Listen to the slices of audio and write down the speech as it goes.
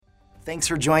Thanks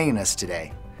for joining us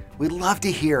today. We'd love to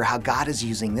hear how God is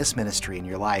using this ministry in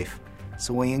your life,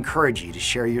 so we encourage you to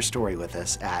share your story with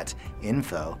us at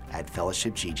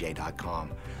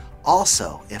info@fellowshipgj.com.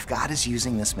 Also, if God is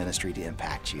using this ministry to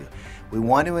impact you, we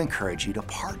want to encourage you to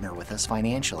partner with us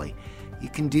financially. You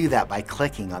can do that by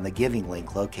clicking on the giving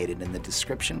link located in the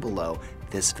description below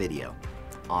this video,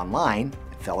 online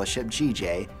at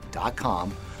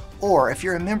fellowshipgj.com, or if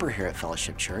you're a member here at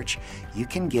Fellowship Church, you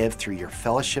can give through your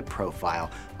Fellowship profile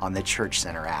on the Church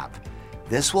Center app.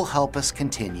 This will help us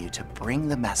continue to bring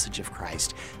the message of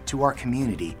Christ to our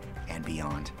community and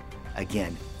beyond.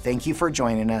 Again, thank you for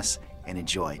joining us and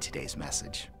enjoy today's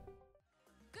message.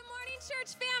 Good morning,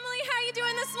 church family. How are you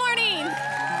doing this morning?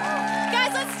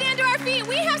 Guys, let's stand to our feet.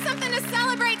 We have something to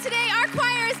celebrate today. Our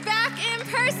choir is back in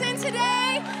person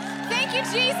today. Thank you,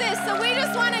 Jesus. So we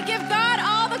just want to give God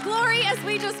all the glory as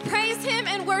we just praise Him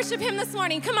and worship Him this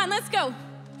morning. Come on, let's go.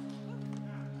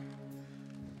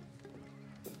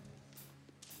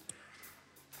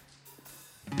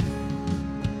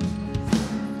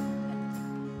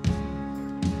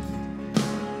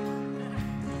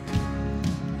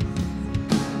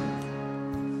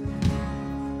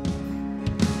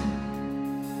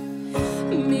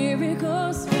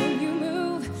 Miracles when you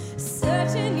move,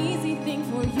 such an easy thing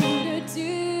for you to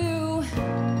do.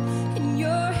 And your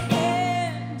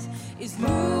hand is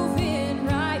moving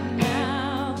right now.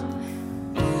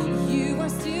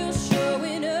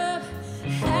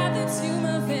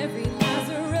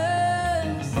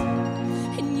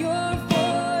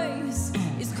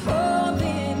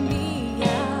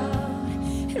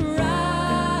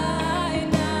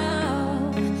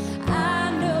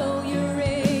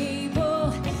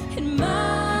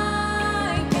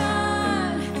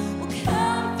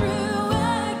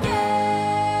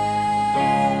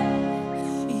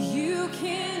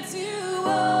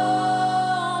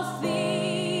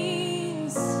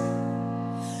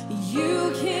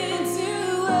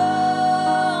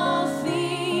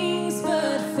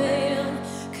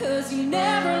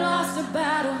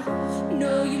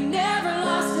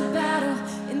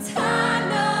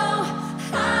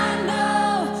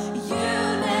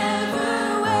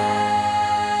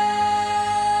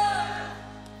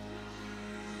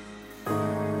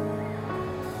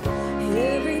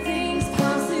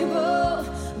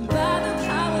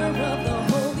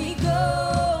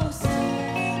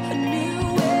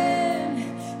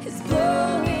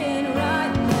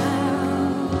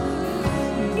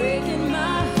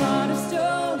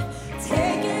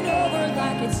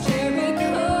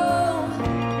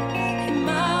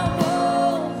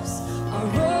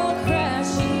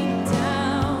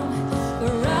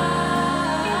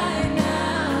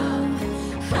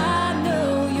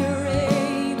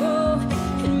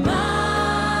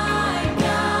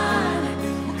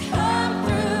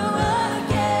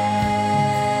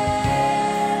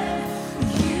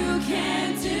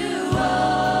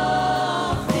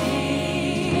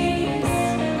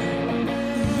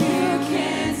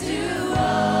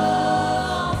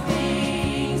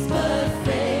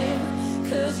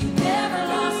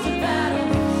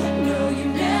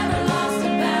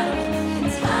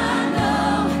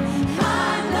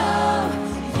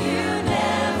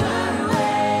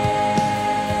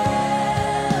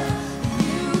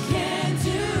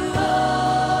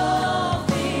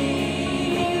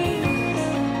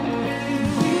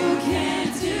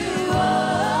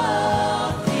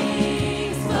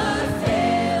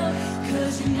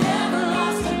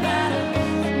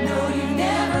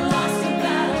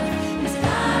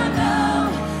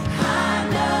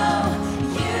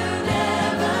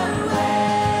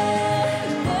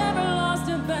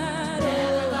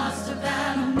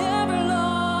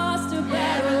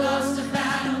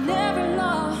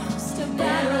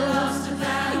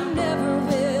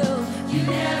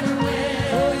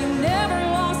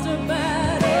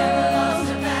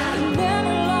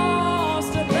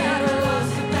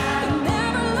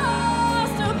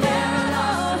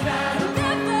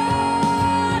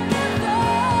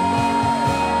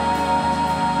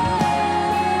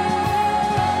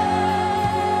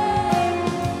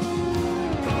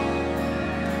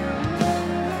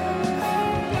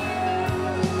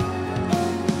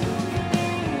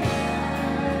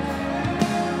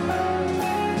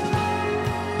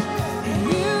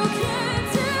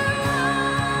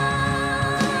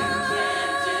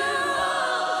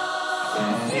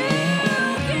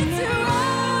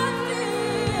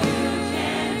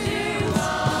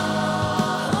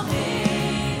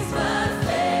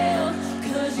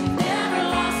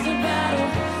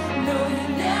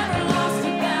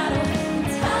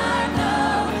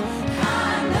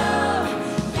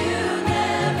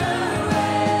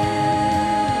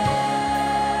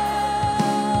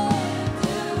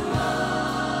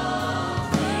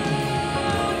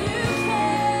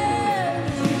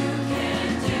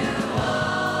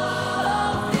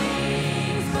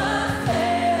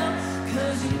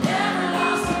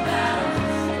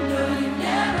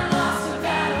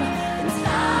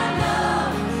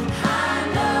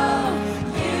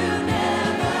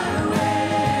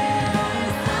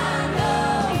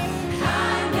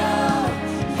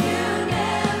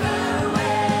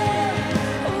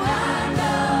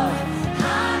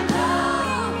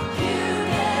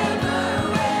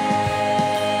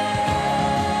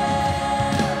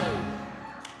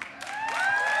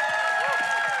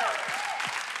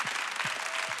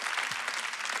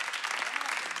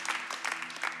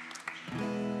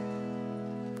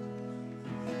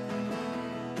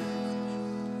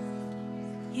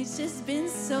 He's just been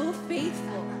so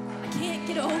faithful. I can't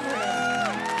get over it.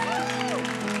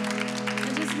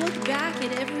 I just look back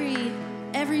at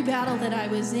every battle that I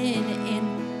was in,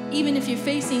 and even if you're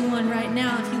facing one right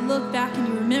now, if you look back and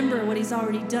you remember what he's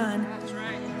already done,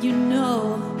 you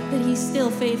know that he's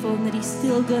still faithful and that he's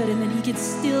still good and that he can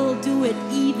still do it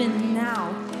even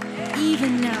now.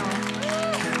 Even now.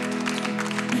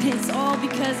 And it's all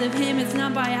because of him. It's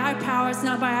not by our power, it's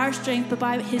not by our strength, but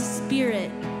by his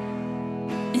Spirit.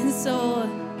 And so,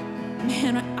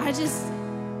 man, I just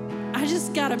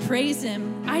gotta praise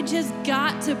him. I just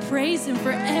got to praise him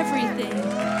for everything.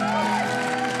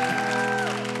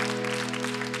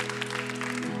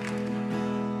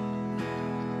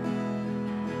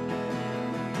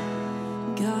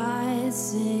 God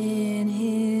sent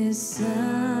his son.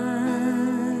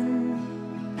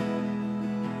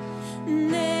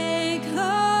 They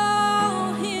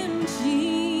call him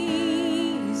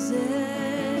Jesus.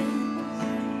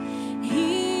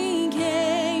 He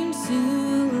came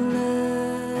to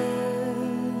love,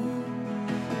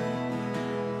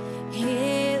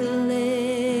 heal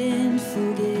and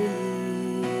forgive.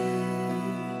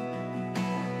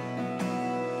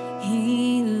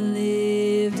 He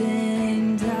lived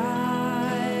and died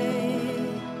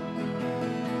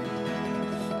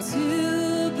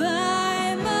to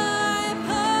buy my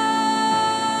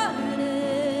pardon.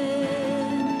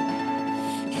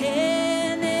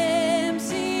 An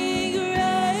empty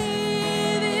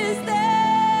grave is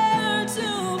there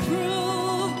to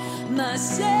prove my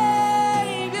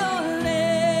Savior lives.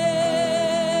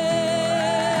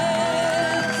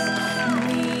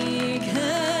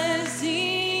 Because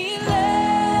he lives,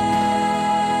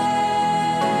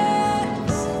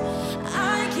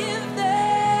 I can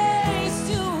face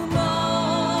tomorrow.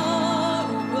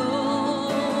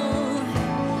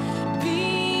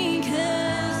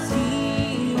 Because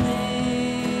he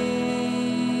lives,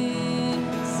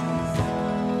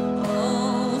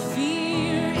 all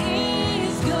fear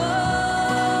is gone.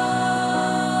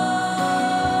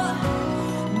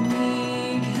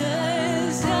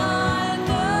 Because I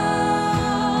know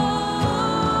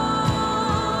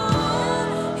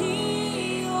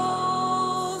he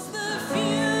holds the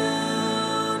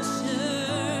future,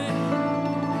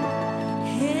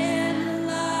 and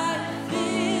life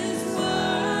is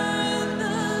worth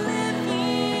the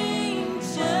living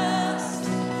just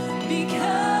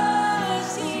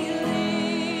because he lives.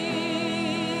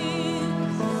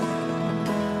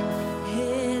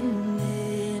 And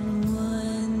then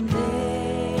one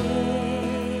day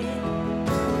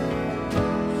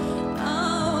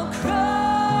I'll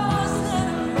cross the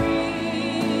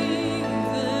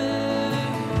river.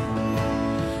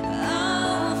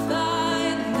 I'll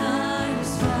find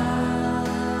life's found.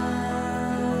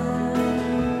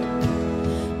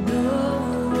 No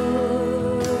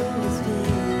words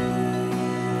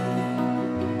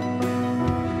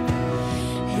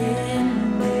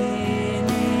and then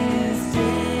his death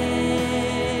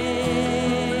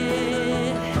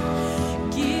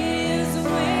gives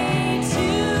way to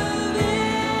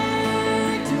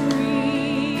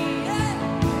victory.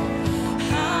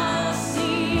 I'll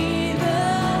see the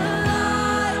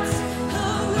light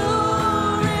of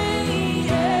glory,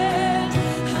 and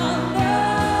I'll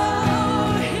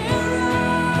know he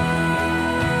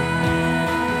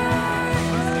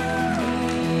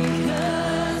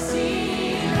because he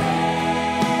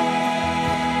lives,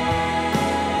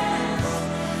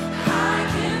 I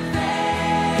can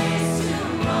face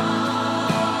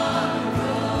tomorrow.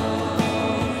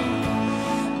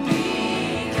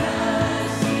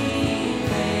 Because he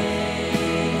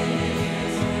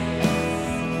lives,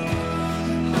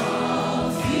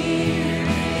 all fear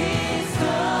is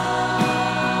gone.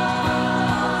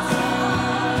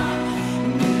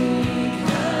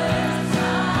 Because I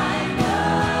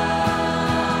know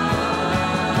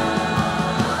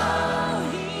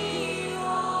he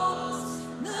holds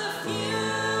the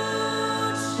future,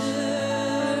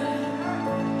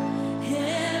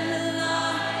 and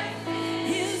life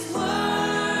is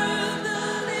worth the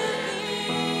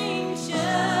living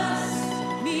just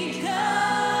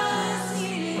because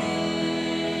he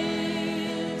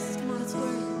lives. Come on, let's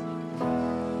work.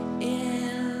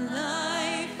 And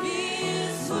life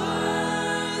is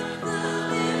worth the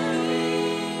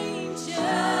living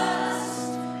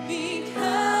just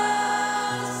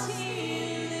because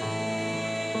he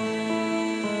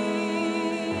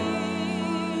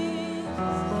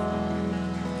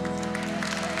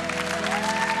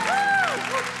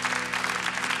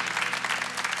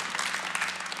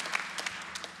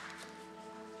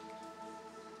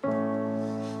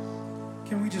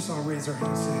Can we just all raise our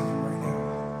hands to heaven right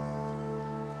now?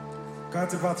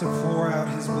 God's about to pour out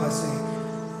his blessing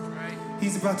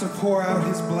He's about to pour out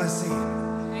his blessing.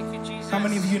 Thank you, Jesus. How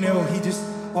many of you know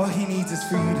all he needs is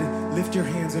for you to lift your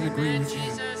hands and agree with him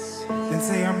and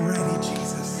say, I'm ready,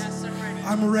 Jesus. Yes, I'm ready.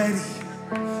 I'm ready.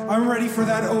 I'm ready for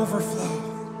that overflow.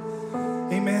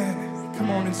 Amen. Come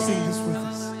on and sing this with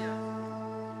us.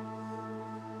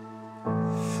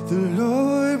 The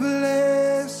Lord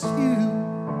bless you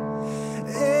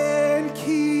and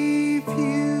keep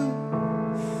you.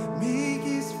 Make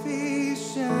his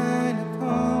face shine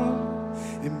upon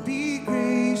and be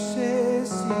gracious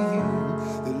to you.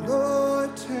 The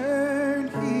Lord turn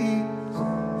his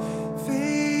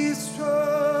face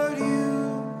toward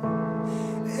you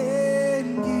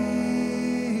and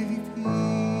give you peace.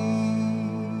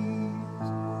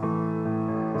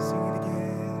 Sing it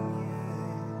again,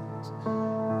 yes.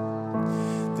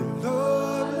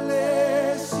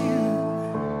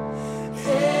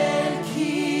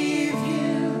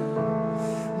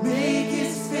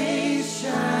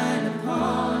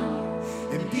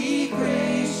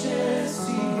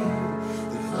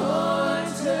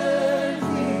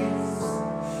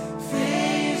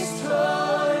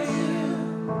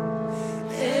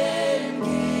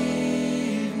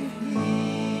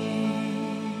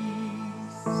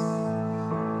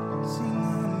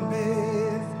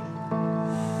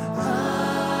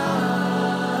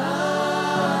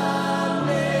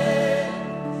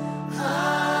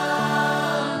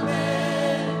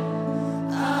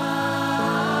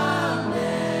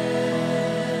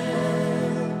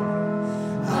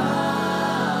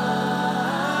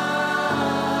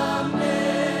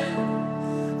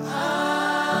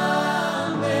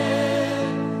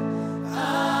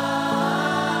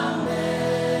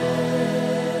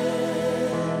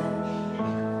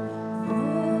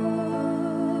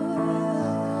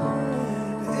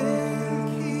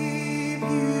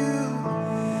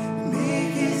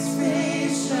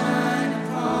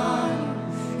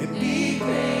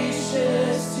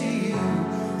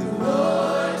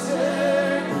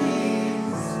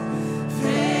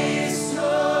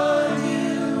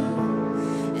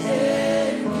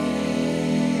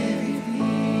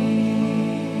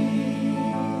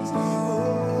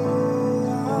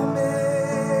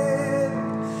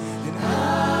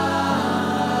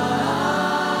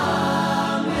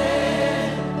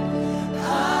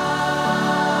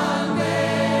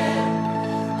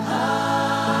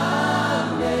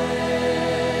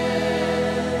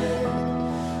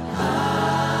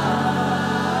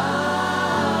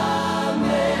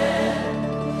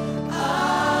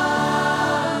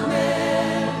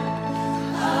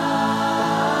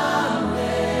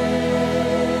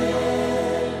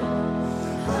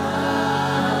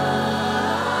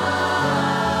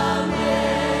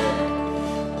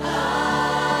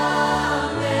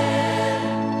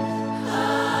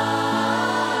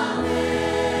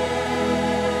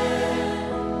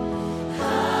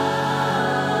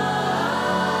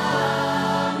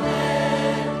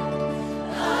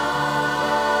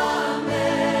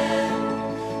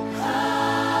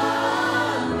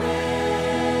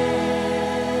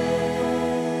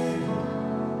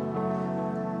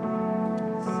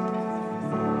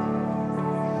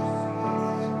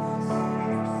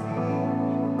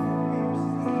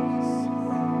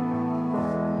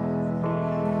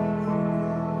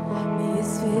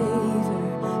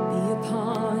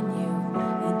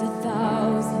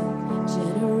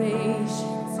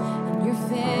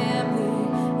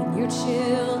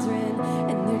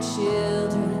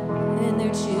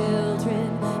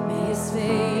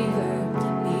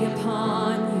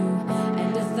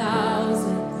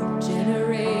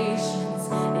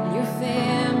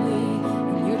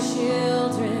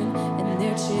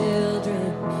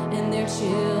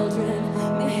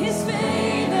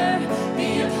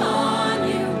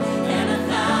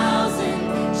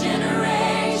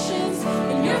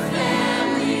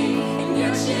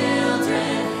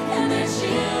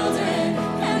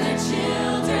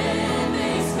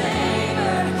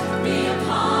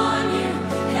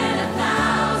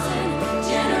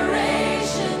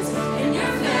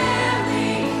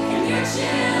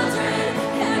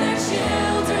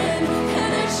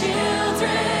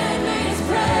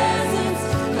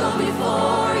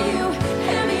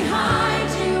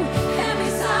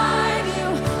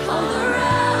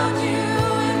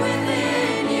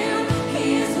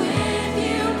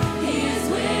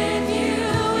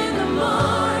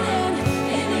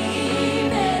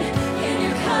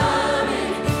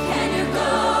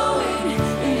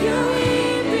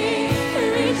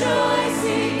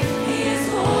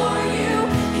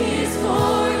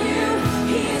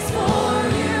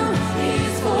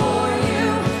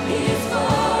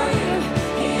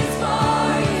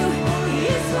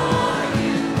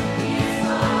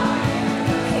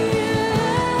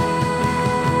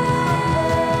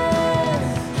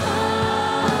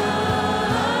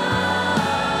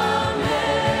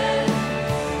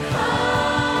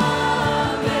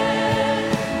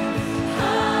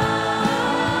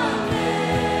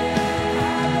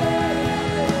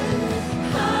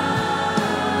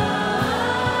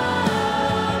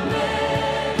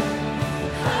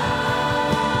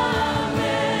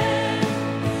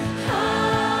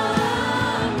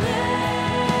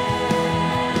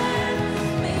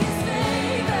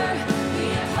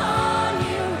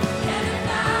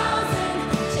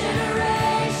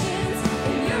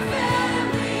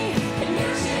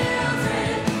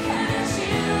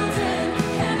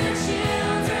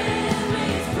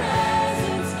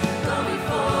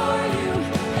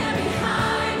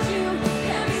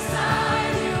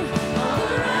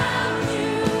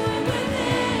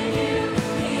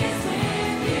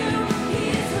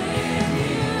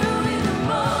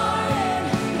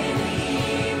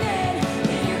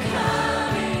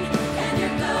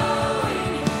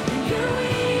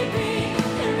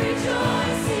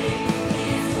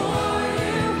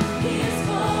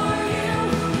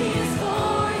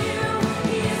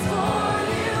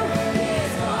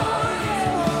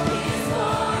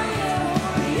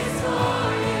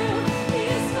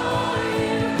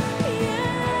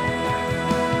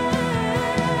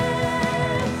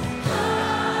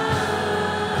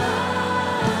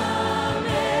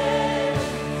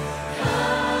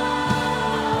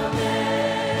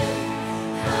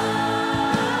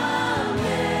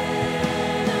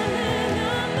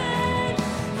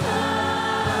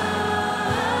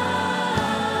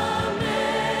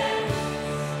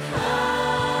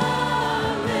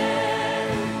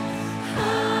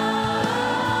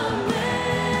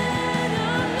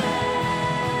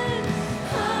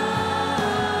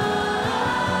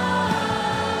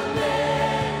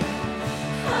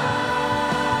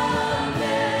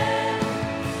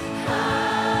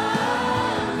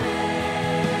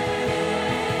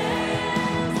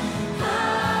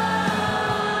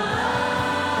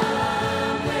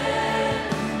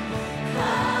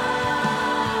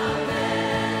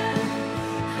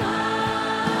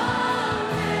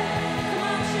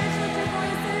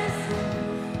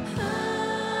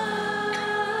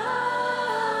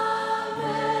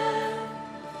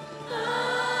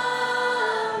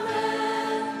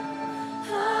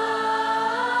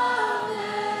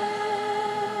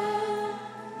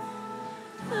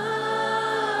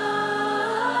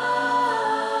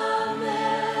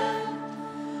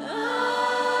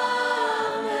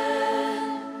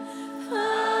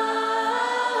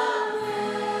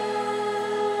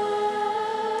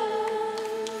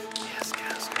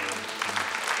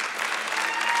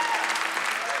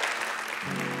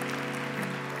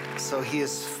 So he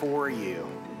is for you.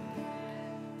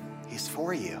 He's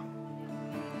for you.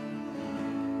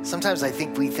 Sometimes I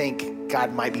think we think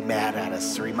God might be mad at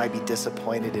us, or he might be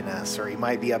disappointed in us, or he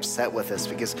might be upset with us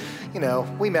because,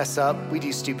 we mess up, we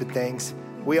do stupid things.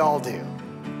 We all do.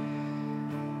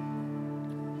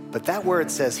 But that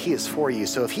word says he is for you.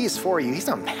 So if he is for you, he's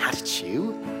not mad at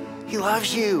you. He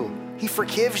loves you. He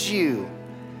forgives you.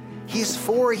 He's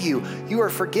for you. You are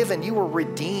forgiven. You are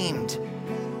redeemed.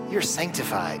 You're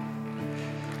sanctified.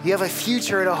 You have a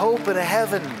future and a hope and a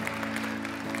heaven.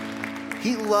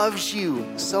 He loves you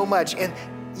so much. And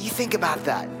you think about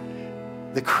that.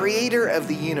 The creator of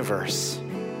the universe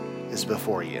is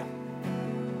before you.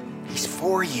 He's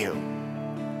for you.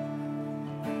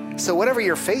 So whatever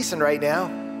you're facing right now,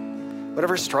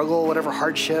 whatever struggle, whatever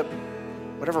hardship,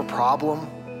 whatever problem,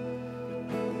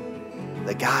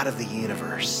 the God of the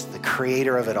universe, the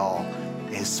creator of it all,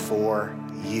 is for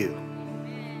you.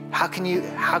 How can you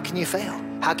fail?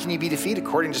 How can you be defeated?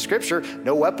 According to Scripture,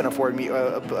 no weapon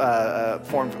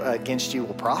formed against you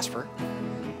will prosper.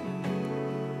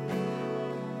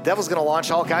 The devil's going to launch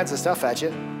all kinds of stuff at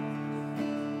you,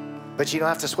 but you don't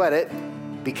have to sweat it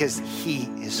because he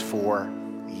is for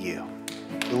you.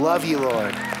 We love you,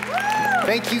 Lord.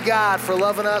 Thank you, God, for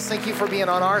loving us. Thank you for being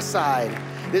on our side.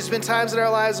 There's been times in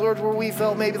our lives, Lord, where we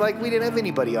felt maybe like we didn't have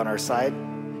anybody on our side,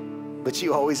 but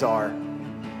you always are.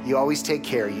 You always take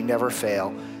care. You never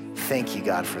fail. Thank you,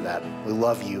 God, for that. We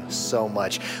love you so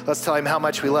much. Let's tell him how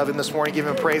much we love him this morning. Give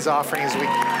him a praise offering as we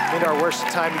end our worship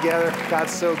time together.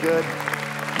 God's so good.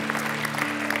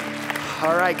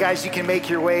 All right, guys, you can make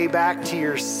your way back to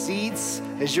your seats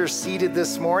as you're seated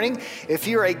this morning. If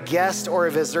you're a guest or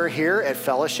a visitor here at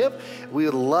Fellowship, we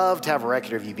would love to have a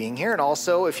record of you being here. And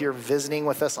also, if you're visiting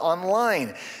with us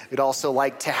online, we'd also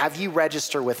like to have you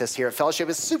register with us here at Fellowship.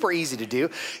 It's super easy to do.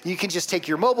 You can just take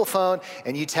your mobile phone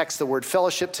and you text the word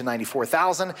Fellowship to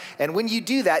 94,000. And when you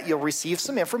do that, you'll receive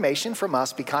some information from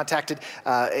us, be contacted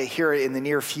here in the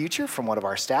near future from one of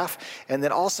our staff, and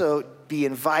then also be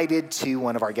invited to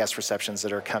one of our guest receptions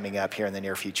that are coming up here in the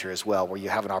near future as well, where you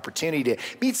have an opportunity to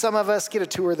meet some of us, get a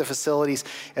tour of the facilities,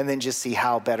 and then just see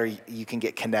how better you can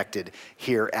get connected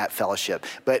here at Fellowship.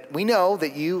 But we know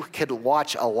that you could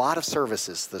watch a lot of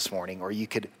services this morning, or you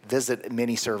could visit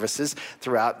many services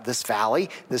throughout this valley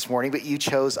this morning, but you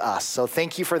chose us. So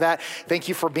thank you for that. Thank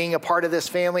you for being a part of this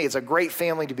family. It's a great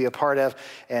family to be a part of,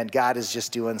 and God is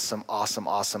just doing some awesome,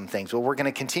 awesome things. Well, we're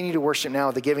going to continue to worship now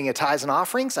with the giving of tithes and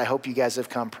offerings. I hope you guys have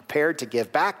come prepared to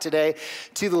give back today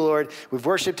to the Lord. We've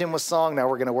worshiped him with song. Now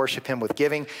we're going to worship him with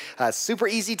giving. Super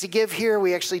easy to give here.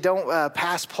 We actually don't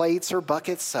pass plates or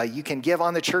buckets. You can give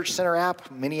on the Church Center app.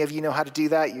 Many of you know how to do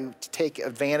that. You take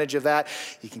advantage of that.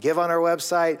 You can give on our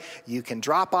website. You can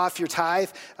drop off your tithe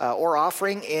or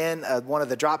offering in one of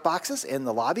the drop boxes in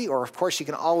the lobby, or of course you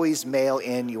can always mail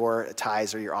in your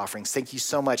tithes or your offerings. Thank you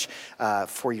so much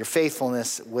for your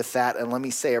faithfulness with that. And let me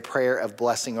say a prayer of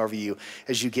blessing over you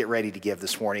as you get ready to give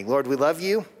this morning. Lord, we love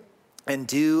you. And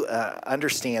do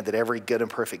understand that every good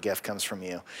and perfect gift comes from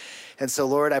you. And so,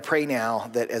 Lord, I pray now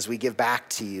that as we give back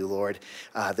to you, Lord,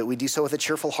 that we do so with a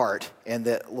cheerful heart, and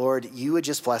that, Lord, you would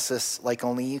just bless us like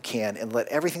only you can, and let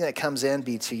everything that comes in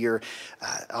be to your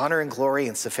honor and glory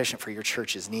and sufficient for your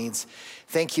church's needs.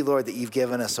 Thank you, Lord, that you've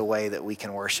given us a way that we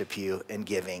can worship you in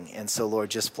giving. And so, Lord,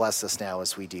 just bless us now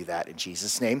as we do that. In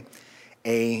Jesus' name.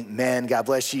 Amen. God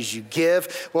bless you as you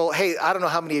give. Well, hey, I don't know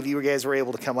how many of you guys were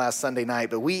able to come last Sunday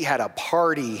night, but we had a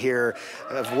party here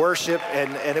of worship,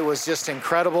 and it was just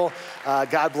incredible.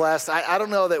 God bless. I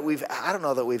don't know that we've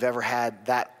ever had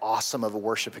that awesome of a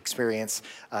worship experience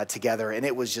together, and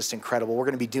it was just incredible. We're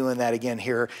going to be doing that again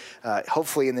here,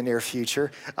 hopefully in the near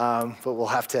future, but we'll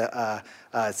have to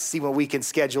see when we can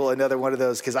schedule another one of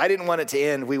those, because I didn't want it to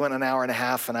end. We went an hour and a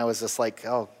half, and I was just like,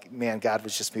 oh, man, God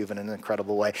was just moving in an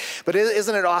incredible way. But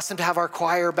isn't it awesome to have our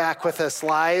choir back with us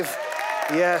live?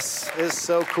 Yes, it's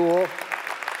so cool.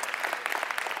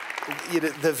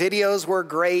 The videos were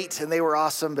great and they were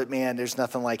awesome, but man, there's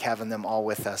nothing like having them all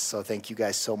with us. So thank you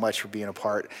guys so much for being a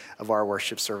part of our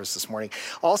worship service this morning.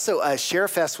 Also,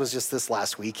 Sheriff Fest was just this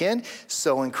last weekend.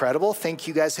 So incredible. Thank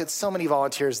you guys. Had so many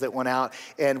volunteers that went out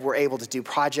and were able to do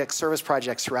service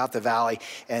projects throughout the valley.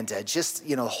 And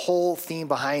the whole theme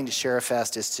behind Sheriff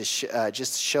Fest is to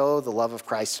just show the love of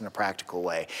Christ in a practical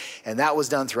way. And that was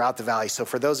done throughout the valley. So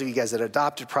for those of you guys that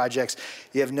adopted projects,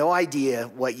 you have no idea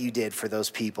what you did for those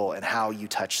people and how you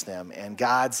touch them. And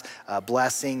God's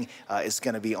blessing is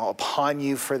going to be upon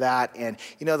you for that. And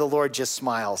the Lord just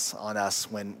smiles on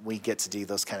us when we get to do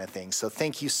those kind of things. So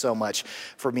thank you so much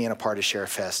for being a part of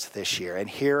Sheriff Fest this year. And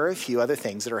here are a few other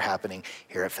things that are happening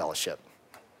here at Fellowship.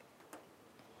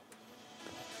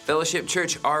 Fellowship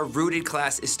Church, our Rooted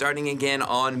class is starting again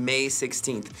on May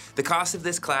 16th. The cost of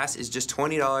this class is just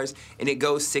 $20 and it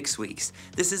goes 6 weeks.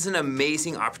 This is an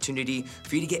amazing opportunity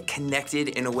for you to get connected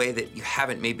in a way that you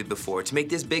haven't maybe before, to make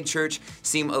this big church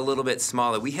seem a little bit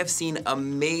smaller. We have seen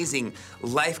amazing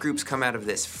life groups come out of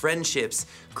this, friendships,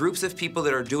 groups of people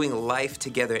that are doing life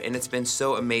together, and it's been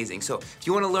so amazing. So if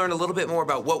you want to learn a little bit more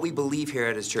about what we believe here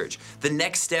at His church, the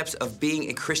next steps of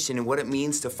being a Christian and what it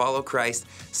means to follow Christ,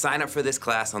 sign up for this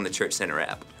class on the Church Center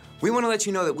app. We want to let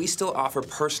you know that we still offer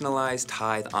personalized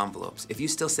tithe envelopes. If you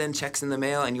still send checks in the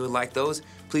mail and you would like those,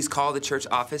 please call the church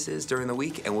offices during the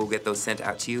week and we'll get those sent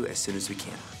out to you as soon as we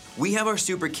can. We have our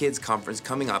Super Kids Conference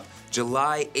coming up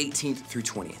July 18th through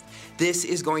 20th. This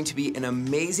is going to be an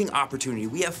amazing opportunity.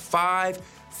 We have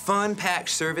 5 fun-packed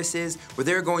services where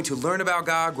they're going to learn about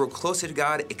God, grow closer to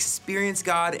God, experience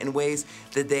God in ways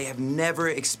that they have never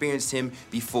experienced Him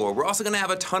before. We're also going to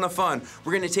have a ton of fun.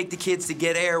 We're going to take the kids to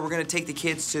Get Air. We're going to take the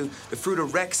kids to the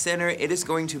Fruita Rec Center. It is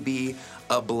going to be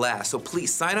a blast. So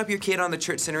please sign up your kid on the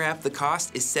Church Center app. The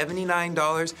cost is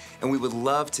 $79, and we would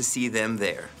love to see them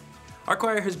there. Our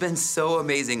choir has been so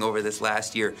amazing over this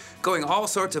last year, going all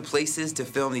sorts of places to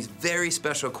film these very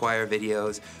special choir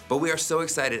videos, but we are so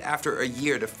excited after a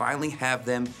year to finally have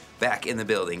them back in the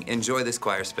building. Enjoy this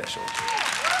choir special.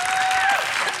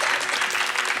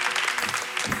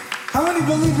 How many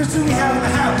believers do we have in the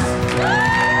house?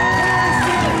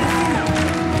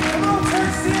 Come on,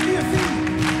 church, stand to your feet.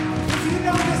 If you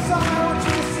know this song, I want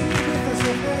you to sing it with us,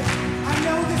 okay? I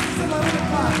know this is 11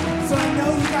 o'clock, so I know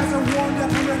you guys are warmed up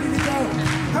and ready to go.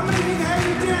 How many of you have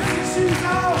your dancing shoes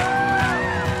on?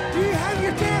 Do you have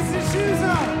your dancing shoes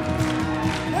on?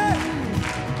 Hey!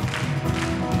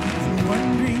 And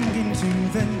wandering into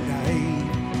the night,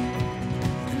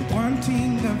 and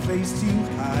wanting a place to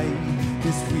hide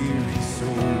this weary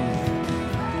soul,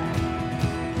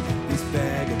 this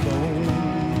bag of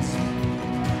bones.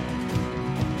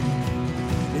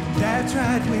 And I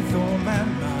tried with all my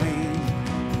might,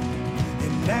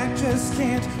 and I just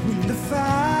can't win the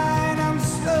fight. I'm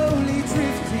slowly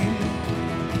drifting,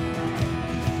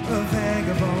 a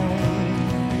vagabond.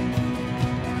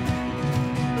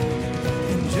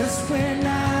 And just when I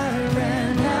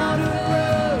ran out of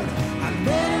road, I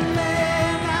met a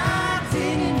man I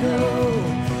didn't know,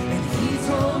 and he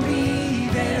told me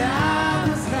that I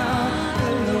was not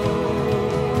alone.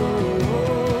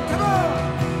 Come on!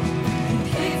 He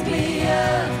picked me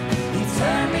up, he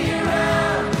turned me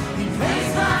around, he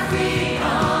placed my feet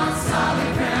on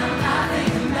solid ground. I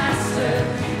thank the Master,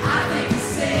 I thank the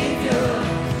Savior,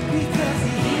 because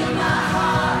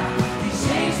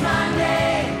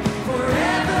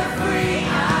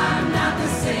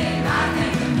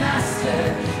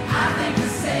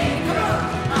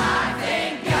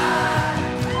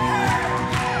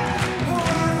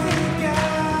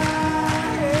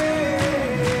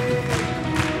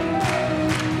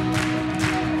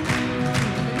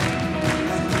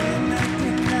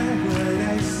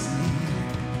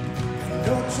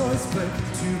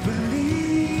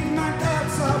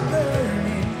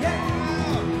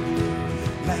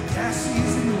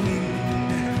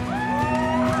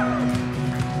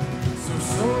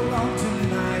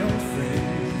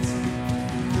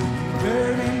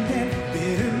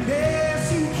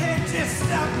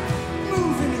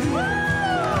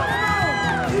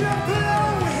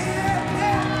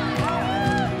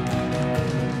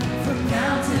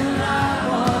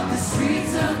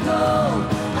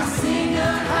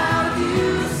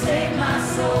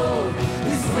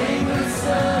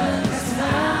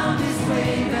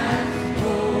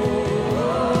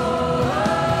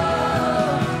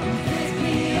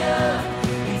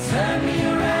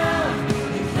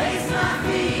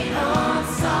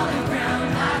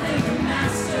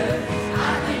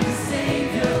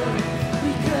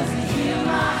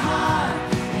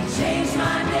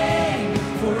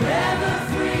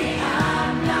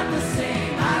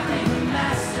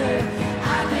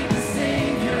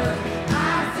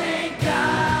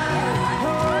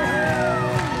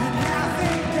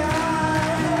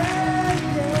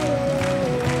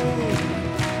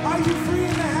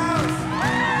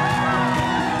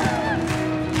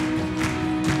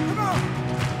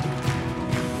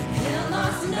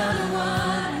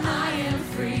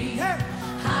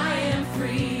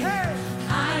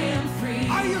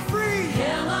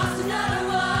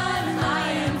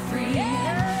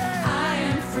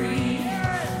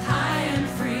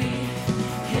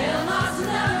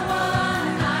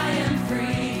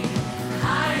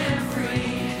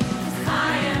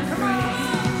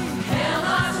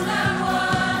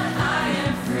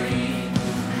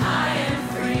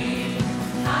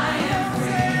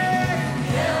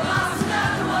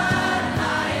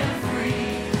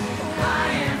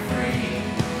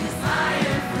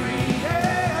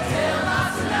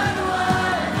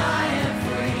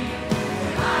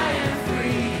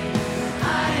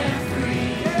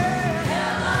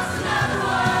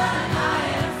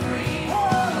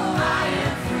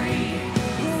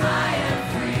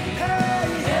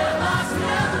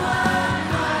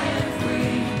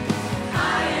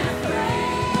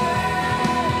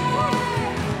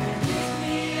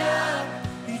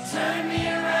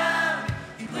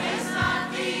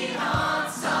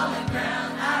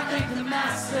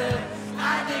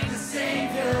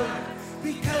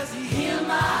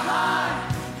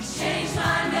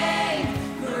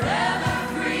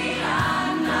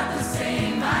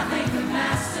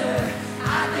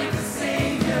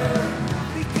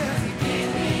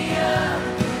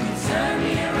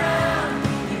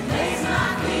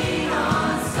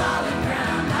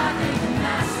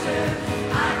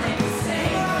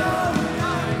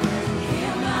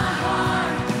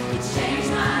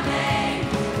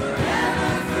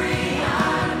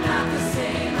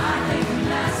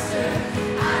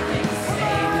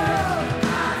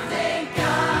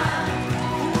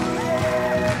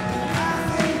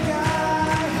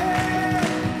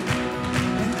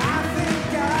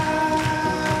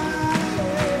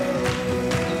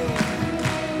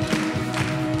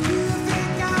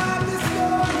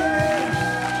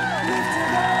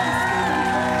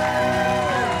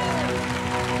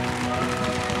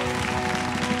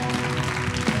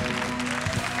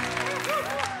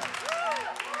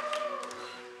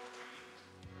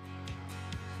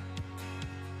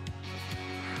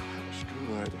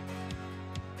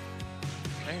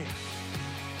Hey.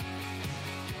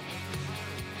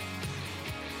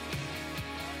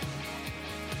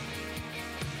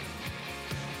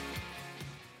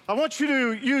 I want you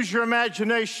to use your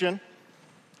imagination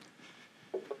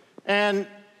and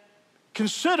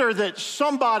consider that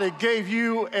somebody gave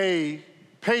you a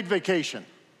paid vacation.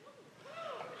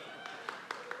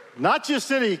 Not just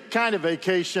any kind of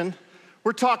vacation.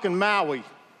 We're talking Maui.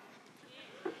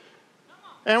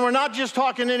 And we're not just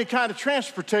talking any kind of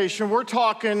transportation. We're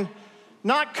talking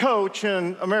not coach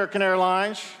and American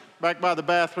Airlines back by the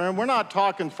bathroom. We're not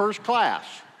talking first class.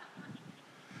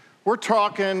 We're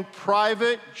talking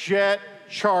private jet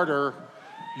charter.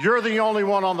 You're the only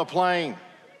one on the plane.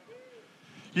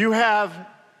 You have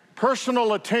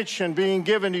personal attention being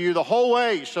given to you the whole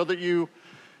way so that you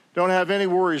don't have any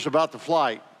worries about the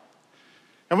flight.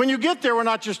 And when you get there, we're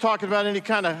not just talking about any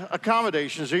kind of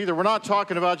accommodations either. We're not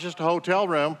talking about just a hotel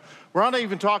room. We're not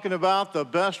even talking about the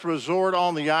best resort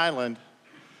on the island.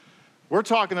 We're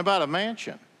talking about a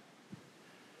mansion.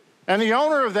 And the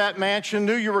owner of that mansion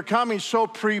knew you were coming, so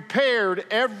prepared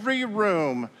every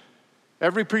room,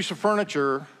 every piece of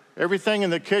furniture, everything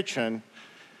in the kitchen,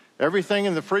 everything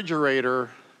in the refrigerator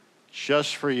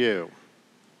just for you.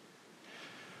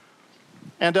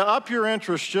 And to up your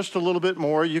interest just a little bit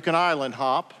more, you can island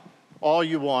hop all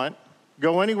you want,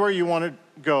 go anywhere you want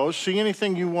to go, see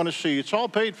anything you want to see. It's all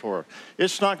paid for.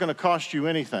 It's not going to cost you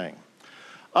anything.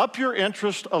 Up your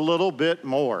interest a little bit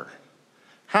more.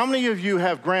 How many of you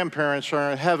have grandparents who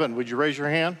are in heaven? Would you raise your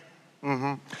hand?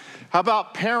 Mm-hmm. How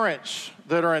about parents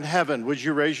that are in heaven? Would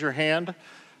you raise your hand?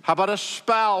 How about a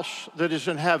spouse that is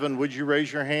in heaven? Would you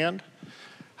raise your hand?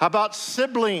 How about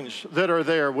siblings that are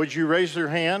there? Would you raise your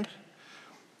hand?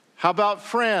 How about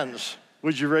friends?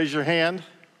 Would you raise your hand?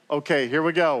 Okay, here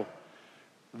we go.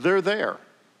 They're there.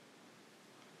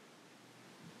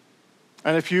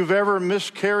 And if you've ever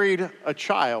miscarried a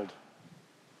child,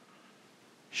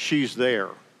 she's there.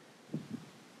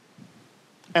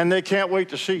 And they can't wait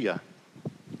to see you.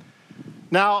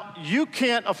 Now, you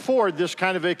can't afford this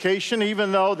kind of vacation,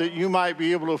 even though that you might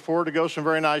be able to afford to go some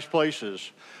very nice places.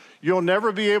 You'll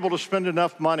never be able to spend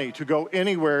enough money to go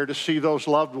anywhere to see those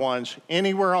loved ones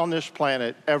anywhere on this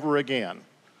planet ever again.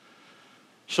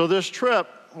 So this trip,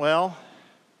 well,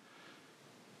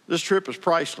 this trip is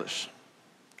priceless.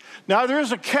 Now, there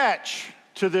is a catch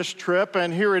to this trip,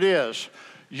 and here it is.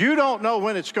 You don't know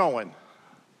when it's going.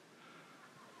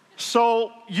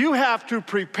 So you have to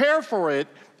prepare for it,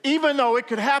 even though it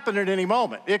could happen at any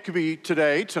moment. It could be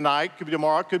today, tonight, it could be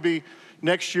tomorrow, it could be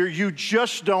next year. You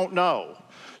just don't know.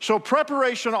 So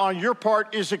preparation on your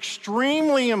part is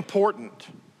extremely important.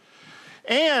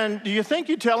 And do you think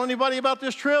you tell anybody about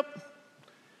this trip?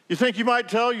 You think you might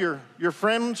tell your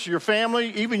friends, your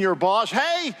family, even your boss,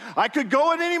 hey, I could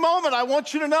go at any moment. I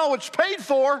want you to know it's paid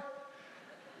for.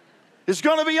 It's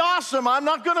going to be awesome. I'm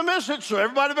not going to miss it, so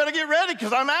everybody better get ready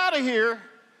because I'm out of here.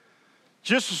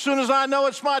 Just as soon as I know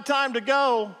it's my time to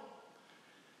go,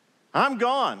 I'm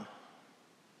gone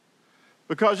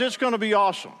because it's going to be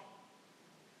awesome.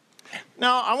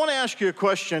 Now, I want to ask you a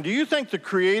question. Do you think the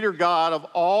Creator God of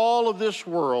all of this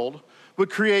world would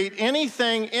create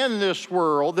anything in this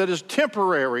world that is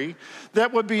temporary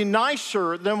that would be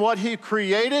nicer than what He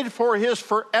created for His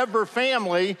forever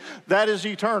family that is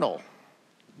eternal?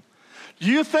 Do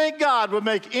you think God would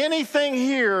make anything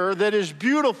here that is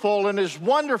beautiful and is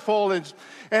wonderful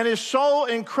and is so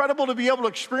incredible to be able to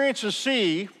experience and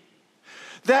see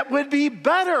that would be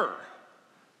better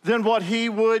than what He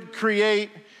would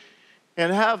create in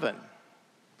heaven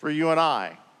for you and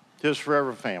I, His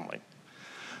forever family?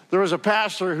 There was a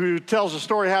pastor who tells a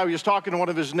story how he was talking to one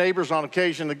of his neighbors on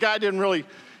occasion. The guy didn't really,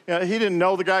 he didn't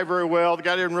know the guy very well. The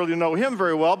guy didn't really know him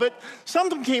very well, but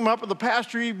something came up with the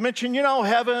pastor. He mentioned,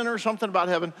 heaven or something about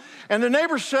heaven. And the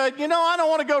neighbor said, I don't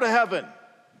want to go to heaven.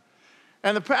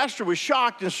 And the pastor was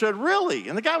shocked and said, really?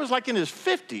 And the guy was like in his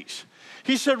 50s.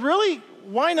 He said, really?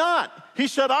 Why not? He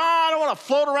said, I don't want to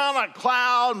float around on a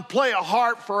cloud and play a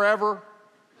harp forever.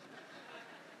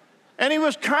 And he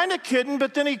was kind of kidding,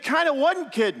 but then he kind of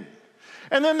wasn't kidding.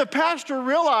 And then the pastor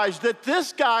realized that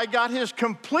this guy got his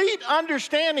complete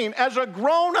understanding as a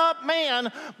grown-up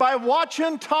man by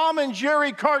watching Tom and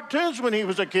Jerry cartoons when he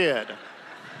was a kid.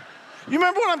 You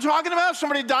remember what I'm talking about?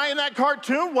 Somebody died in that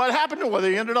cartoon? What happened to them? Well,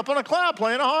 they ended up on a cloud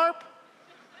playing a harp.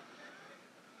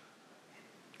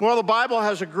 Well, the Bible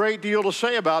has a great deal to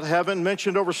say about heaven,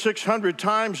 mentioned over 600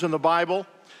 times in the Bible.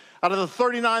 Out of the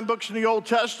 39 books in the Old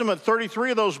Testament, 33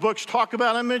 of those books talk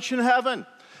about and mention heaven.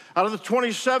 Out of the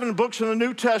 27 books in the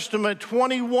New Testament,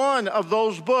 21 of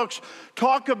those books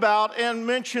talk about and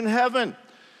mention heaven.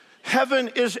 Heaven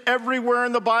is everywhere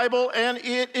in the Bible, and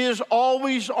it is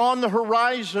always on the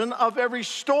horizon of every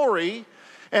story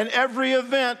and every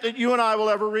event that you and I will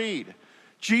ever read.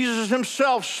 Jesus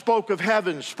himself spoke of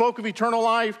heaven, spoke of eternal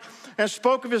life, and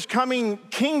spoke of his coming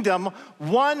kingdom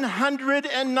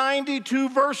 192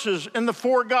 verses in the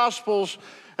 4 Gospels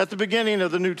at the beginning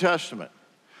of the New Testament.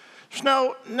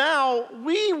 So now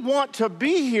we want to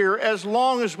be here as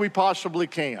long as we possibly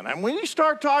can. And when you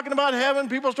start talking about heaven,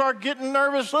 people start getting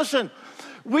nervous. Listen,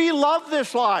 we love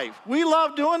this life. We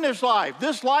love doing this life.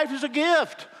 This life is a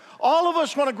gift. All of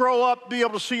us want to grow up, be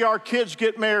able to see our kids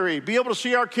get married, be able to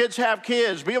see our kids have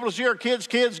kids, be able to see our kids'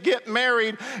 kids get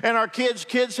married, and our kids'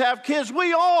 kids have kids.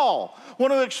 We all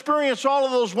want to experience all of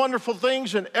those wonderful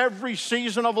things in every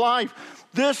season of life.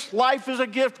 This life is a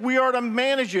gift. We are to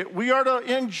manage it. We are to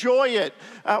enjoy it.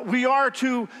 We are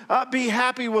to be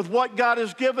happy with what God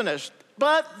has given us.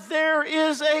 But there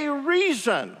is a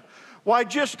reason why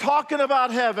just talking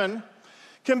about heaven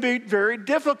can be very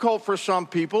difficult for some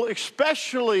people,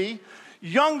 especially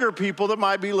younger people that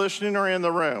might be listening or in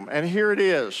the room. And here it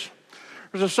is.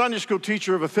 There's a Sunday school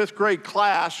teacher of a 5th grade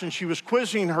class, and she was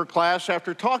quizzing her class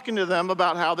after talking to them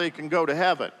about how they can go to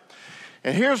heaven.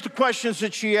 And here's the questions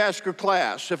that she asked her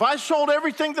class. If I sold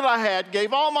everything that I had,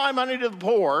 gave all my money to the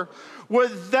poor,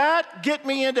 would that get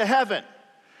me into heaven?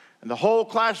 And the whole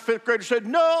class, 5th graders said,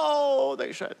 no,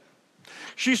 they said.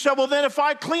 She said, well, then if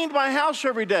I cleaned my house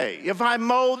every day, if I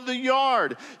mowed the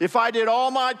yard, if I did all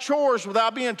my chores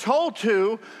without being told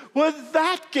to, would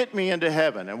that get me into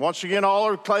heaven? And once again, all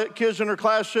her kids in her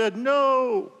class said,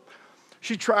 no.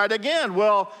 She tried again.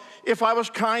 Well, if I was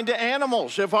kind to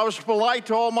animals, if I was polite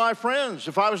to all my friends,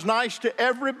 if I was nice to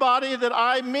everybody that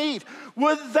I meet,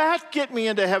 would that get me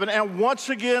into heaven? And once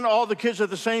again, all the kids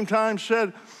at the same time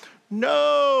said,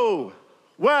 no.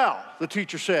 Well, the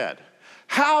teacher said,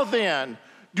 how then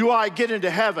do I get into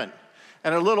heaven?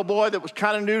 And a little boy that was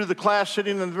kind of new to the class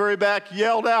sitting in the very back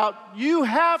yelled out, you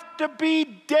have to be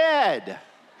dead.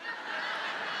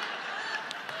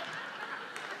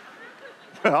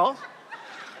 Well,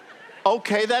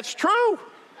 okay, that's true.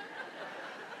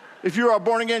 If you're a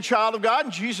born-again child of God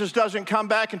and Jesus doesn't come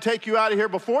back and take you out of here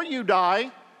before you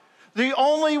die, the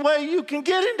only way you can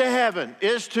get into heaven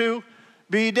is to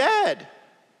be dead.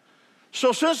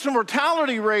 So since the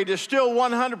mortality rate is still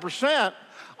 100%,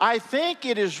 I think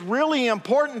it is really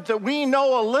important that we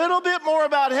know a little bit more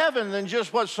about heaven than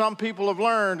just what some people have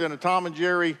learned in a Tom and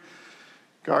Jerry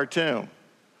cartoon.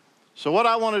 So what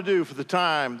I want to do for the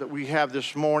time that we have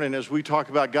this morning as we talk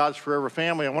about God's forever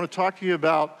family, I want to talk to you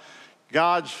about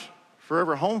God's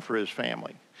forever home for his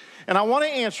family. And I want to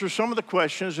answer some of the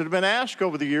questions that have been asked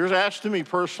over the years, asked to me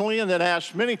personally and then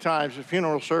asked many times at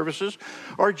funeral services,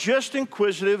 or just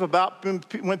inquisitive about,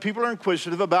 when people are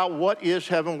inquisitive about what is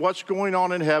heaven, what's going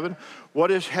on in heaven, what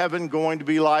is heaven going to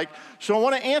be like. So I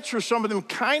want to answer some of them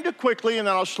kind of quickly, and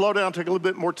then I'll slow down, take a little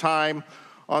bit more time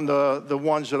on the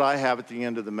ones that I have at the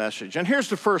end of the message. And here's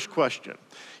the first question.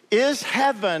 Is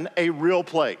heaven a real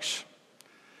place?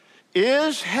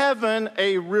 Is heaven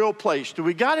a real place? Do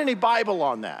we got any Bible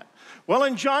on that? Well,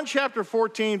 in John chapter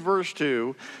 14, verse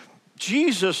 2,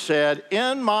 Jesus said,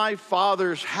 in my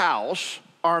Father's house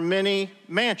are many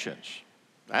mansions.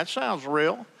 That sounds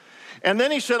real. And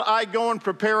then he said, I go and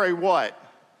prepare a what?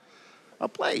 A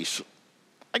place.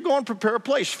 I go and prepare a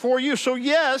place for you. So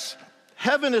yes,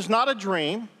 heaven is not a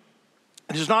dream.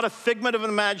 It is not a figment of an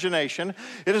imagination.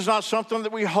 It is not something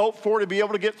that we hope for to be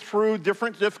able to get through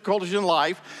different difficulties in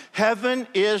life. Heaven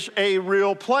is a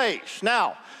real place.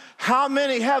 Now, how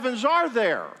many heavens are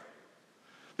there?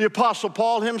 The Apostle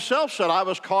Paul himself said, I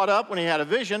was caught up, when he had a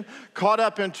vision, caught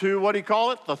up into, what do you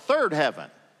call it? The third heaven.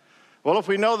 Well, if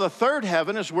we know the third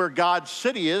heaven is where God's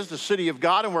city is, the city of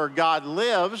God, and where God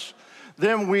lives,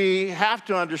 then we have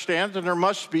to understand that there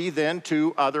must be then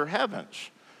 2 other heavens.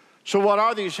 So what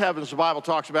are these heavens the Bible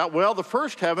talks about? Well, the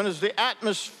first heaven is the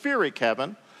atmospheric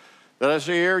heaven. That is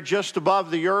the air just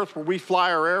above the earth where we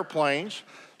fly our airplanes.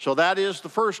 So that is the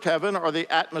first heaven, or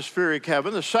the atmospheric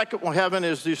heaven. The second heaven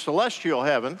is the celestial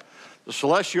heaven. The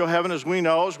celestial heaven, as we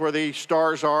know, is where the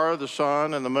stars are, the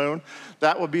sun and the moon.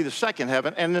 That would be the second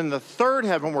heaven. And then the third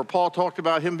heaven, where Paul talked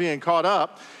about him being caught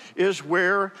up, is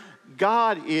where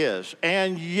God is.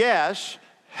 And yes,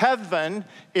 heaven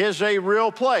is a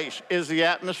real place. Is the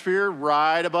atmosphere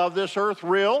right above this earth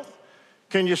real?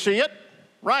 Can you see it?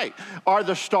 Right. Are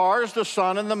the stars, the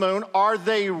sun, and the moon, are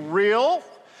they real?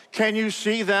 Can you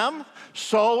see them?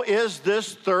 So is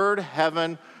this third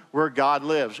heaven where God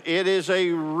lives. It is a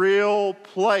real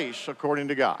place according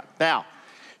to God. Now,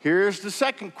 here's the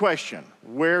second question.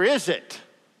 Where is it?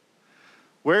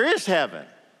 Where is heaven?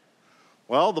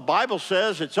 Well, the Bible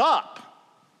says it's up.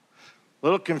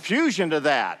 Little confusion to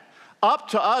that. Up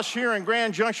to us here in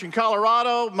Grand Junction,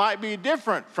 Colorado might be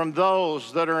different from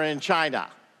those that are in China.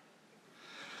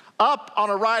 Up on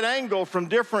a right angle from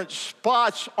different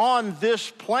spots on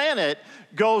this planet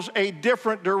goes a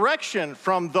different direction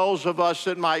from those of us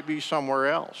that might be somewhere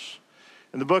else.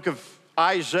 In the book of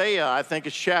Isaiah, I think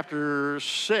it's chapter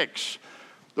 6,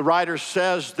 the writer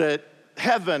says that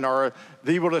heaven, or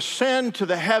they will ascend to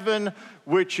the heaven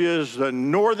which is the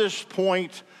northest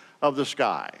point of the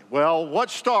sky. Well, what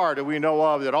star do we know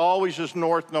of that always is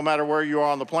north no matter where you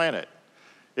are on the planet?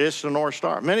 It's the North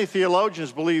Star. Many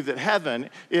theologians believe that heaven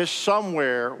is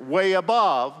somewhere way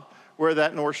above where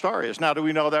that North Star is. Now, do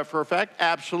we know that for a fact?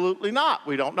 Absolutely not.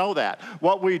 We don't know that.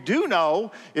 What we do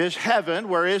know is heaven,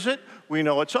 where is it? We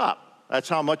know it's up. That's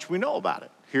how much we know about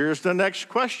it. Here's the next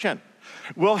question.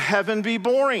 Will heaven be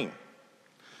boring?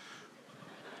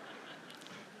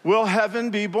 Will heaven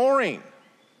be boring?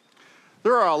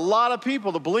 There are a lot of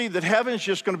people that believe that heaven is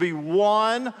just going to be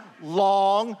one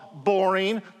long,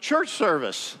 boring church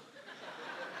service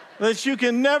that you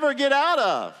can never get out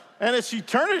of. And it's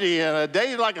eternity, and a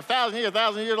day like 1,000 years,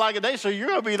 1,000 years like a day, so you're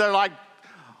going to be there like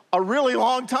a really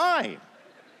long time.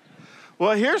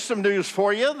 Well, here's some news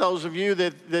for you, those of you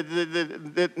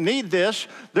that need this.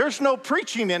 There's no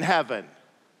preaching in heaven.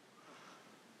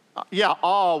 Yeah,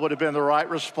 all would have been the right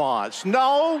response.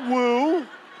 No, woo.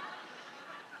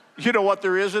 You know what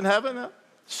there is in heaven?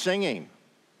 Singing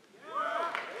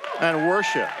and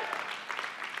worship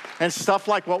and stuff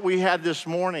like what we had this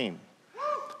morning,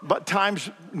 but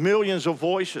times millions of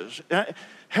voices.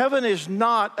 Heaven is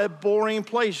not a boring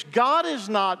place. God is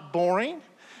not boring,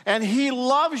 and he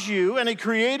loves you, and he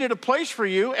created a place for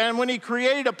you, and when he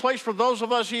created a place for those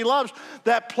of us he loves,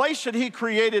 that place that he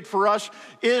created for us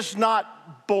is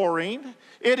not boring.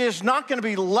 It is not going to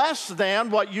be less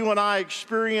than what you and I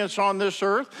experience on this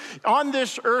earth. On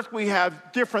this earth, we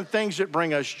have different things that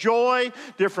bring us joy,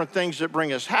 different things that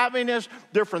bring us happiness,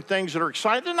 different things that are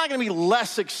exciting. There's not going to be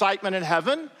less excitement in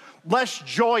heaven, less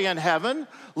joy in heaven,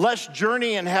 less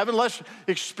journey in heaven, less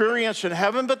experience in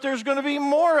heaven, but there's going to be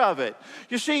more of it.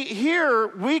 You see, here,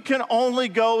 we can only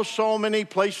go so many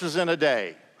places in a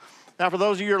day. Now, for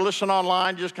those of you who are listening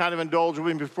online, just kind of indulge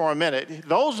with me for a minute.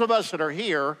 Those of us that are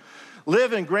here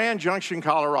live in Grand Junction,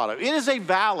 Colorado. It is a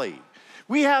valley.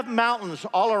 We have mountains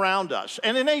all around us.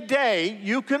 And in a day,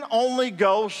 you can only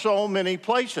go so many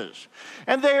places.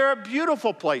 And they are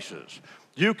beautiful places.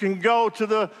 You can go to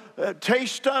the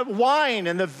taste of wine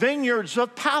in the vineyards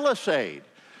of Palisade.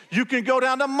 You can go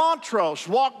down to Montrose,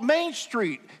 walk Main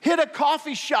Street, hit a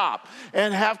coffee shop,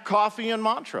 and have coffee in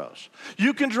Montrose.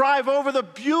 You can drive over the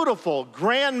beautiful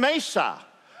Grand Mesa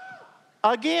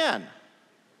again.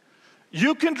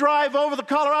 You can drive over the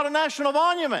Colorado National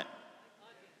Monument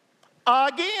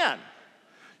again.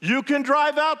 You can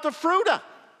drive out to Fruita.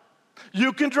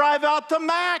 You can drive out to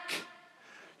Mac.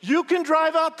 You can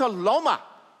drive out to Loma,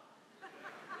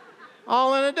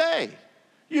 all in a day.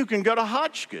 You can go to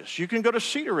Hotchkiss. You can go to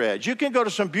Cedar Edge. You can go to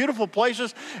some beautiful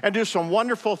places and do some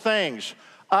wonderful things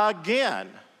again.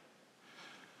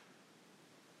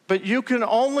 But you can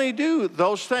only do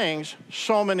those things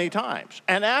so many times.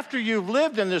 And after you've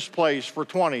lived in this place for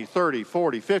 20, 30,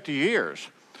 40, 50 years,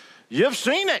 you've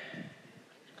seen it.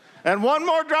 And one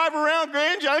more drive around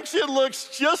Grand Junction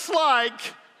looks just like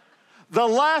the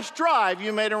last drive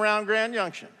you made around Grand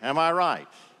Junction. Am I right?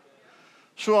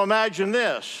 So imagine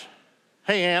this.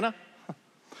 Hey, Anna,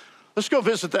 let's go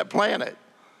visit that planet.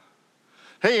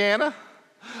 Hey, Anna,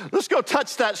 let's go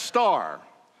touch that star.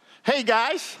 Hey,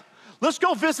 guys, let's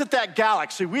go visit that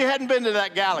galaxy. We hadn't been to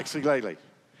that galaxy lately.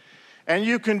 And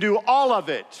you can do all of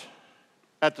it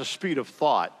at the speed of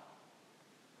thought.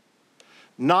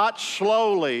 Not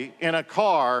slowly in a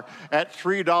car at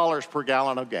 $3 per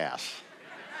gallon of gas.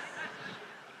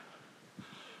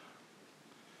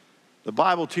 The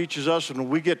Bible teaches us that when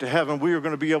we get to heaven, we are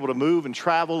going to be able to move and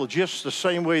travel just the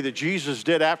same way that Jesus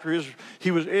did after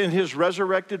he was in his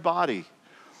resurrected body.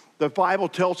 The Bible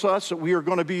tells us that we are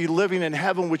going to be living in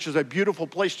heaven, which is a beautiful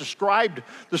place described,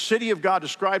 the city of God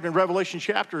described in Revelation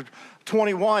chapter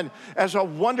 21 as a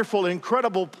wonderful,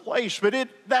 incredible place. But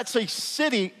that's a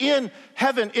city in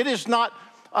heaven. It is not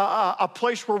a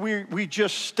place where we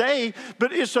just stay,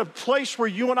 but it's a place where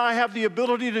you and I have the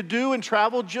ability to do and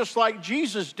travel just like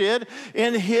Jesus did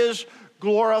in his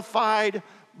glorified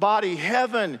body.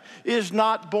 Heaven is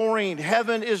not boring.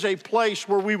 Heaven is a place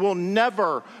where we will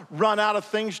never run out of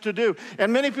things to do.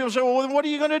 And many people say, well, what are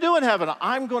you going to do in heaven?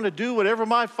 I'm going to do whatever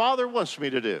my Father wants me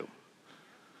to do,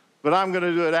 but I'm going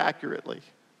to do it accurately.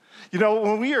 You know,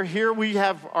 when we are here, we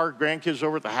have our grandkids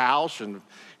over at the house,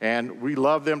 and we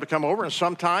love them to come over. And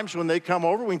sometimes when they come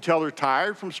over, we can tell they're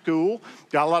tired from school,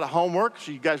 got a lot of homework.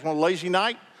 So you guys want a lazy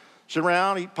night? Sit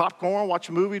around, eat popcorn, watch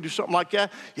a movie, do something like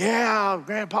that. Yeah,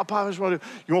 Grandpapa, you want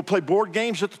to play board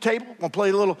games at the table? Want to play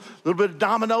a little bit of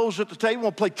dominoes at the table?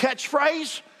 Want to play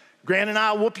catchphrase? Gran and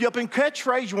I will whoop you up in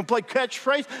catchphrase. You want to play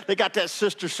catchphrase? They got that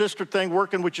sister thing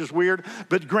working, which is weird.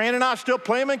 But Gran and I still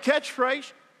play them in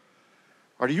catchphrase.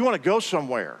 Or do you want to go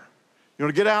somewhere? You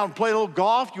want to get out and play a little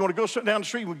golf? You want to go sit down the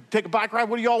street and take a bike ride?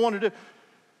 What do y'all want to do?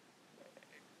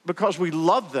 Because we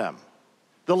love them.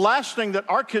 The last thing that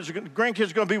our grandkids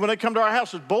are going to be when they come to our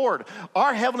house is bored.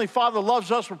 Our Heavenly Father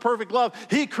loves us with perfect love.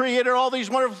 He created all these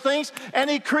wonderful things, and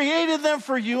He created them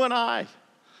for you and I.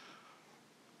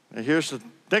 And here's the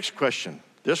next question.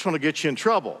 This one will get you in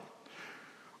trouble.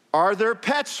 Are there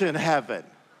pets in heaven?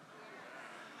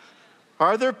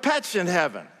 Are there pets in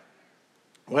heaven?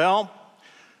 Well,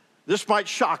 this might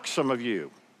shock some of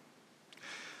you.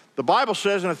 The Bible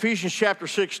says in Ephesians chapter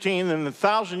 16, in the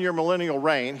 1,000-year millennial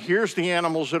reign, here's the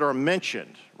animals that are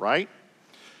mentioned, right?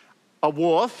 A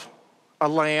wolf, a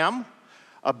lamb,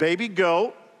 a baby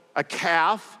goat, a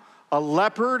calf, a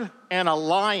leopard, and a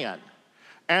lion.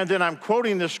 And then I'm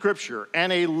quoting this scripture,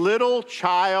 and a little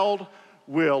child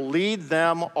will lead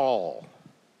them all.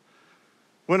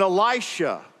 When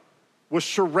Elisha was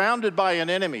surrounded by an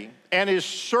enemy, and his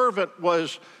servant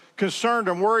was concerned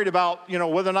and worried about,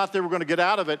 whether or not they were going to get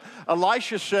out of it,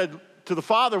 Elisha said to the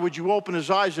father, would you open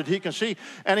his eyes that he can see?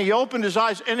 And he opened his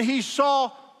eyes, and he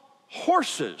saw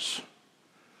horses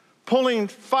pulling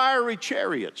fiery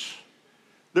chariots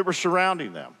that were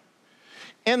surrounding them.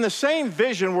 In the same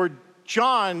vision where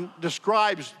John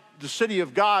describes the city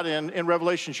of God in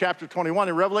Revelation chapter 21,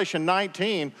 in Revelation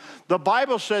 19, the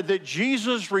Bible said that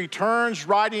Jesus returns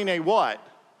riding a what?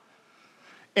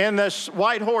 In this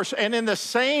white horse. And in the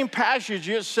same passage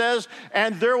it says,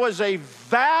 and there was a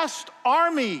vast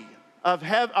army of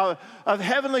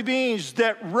heavenly beings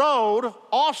that rode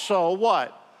also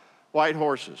what? White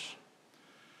horses.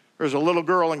 There's a little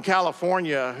girl in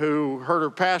California who heard her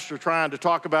pastor trying to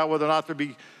talk about whether or not there'd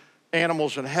be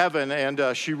animals in heaven,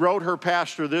 and she wrote her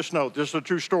pastor this note. This is a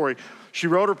true story. She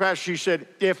wrote her pastor, she said,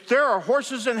 if there are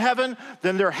horses in heaven,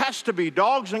 then there has to be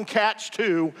dogs and cats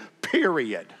too,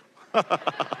 period.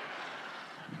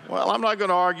 Well, I'm not going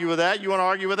to argue with that. You want to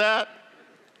argue with that?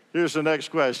 Here's the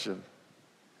next question.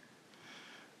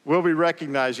 Will we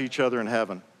recognize each other in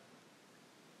heaven?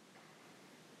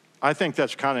 I think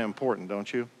that's kind of important,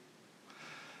 don't you?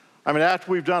 I mean, after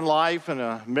we've done life and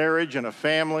a marriage and a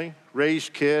family,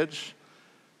 raised kids,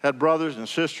 had brothers and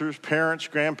sisters, parents,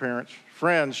 grandparents,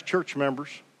 friends, church members,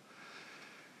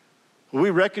 will we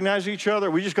recognize each other?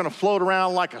 Are we just going to float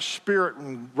around like a spirit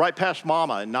and right past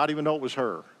Mama and not even know it was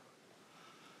her?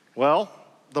 Well,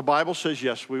 the Bible says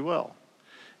yes, we will.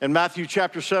 In Matthew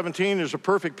chapter 17, there's a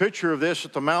perfect picture of this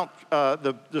at the Mount,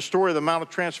 the story of the Mount of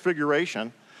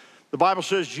Transfiguration. The Bible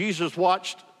says Jesus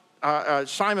watched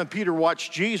Simon Peter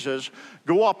watched Jesus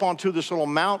go up onto this little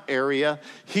mount area.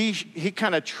 He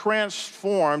kind of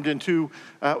transformed into,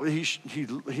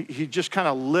 he just kind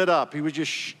of lit up. He was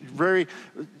just very,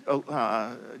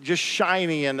 just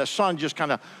shiny, and the sun just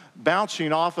kind of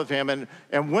bouncing off of him.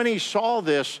 And when he saw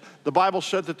this, the Bible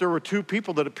said that there were two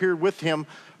people that appeared with him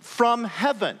from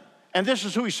heaven. And this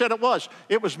is who he said it was.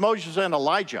 It was Moses and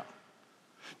Elijah.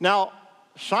 Now,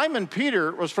 Simon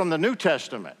Peter was from the New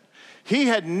Testament. He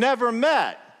had never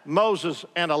met Moses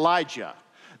and Elijah.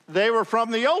 They were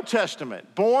from the Old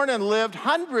Testament, born and lived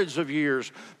hundreds of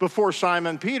years before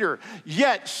Simon Peter.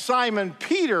 Yet Simon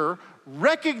Peter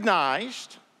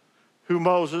recognized who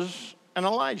Moses and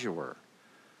Elijah were.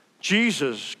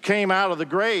 Jesus came out of the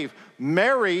grave.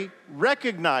 Mary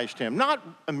recognized him. Not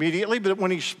immediately, but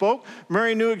when he spoke,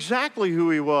 Mary knew exactly who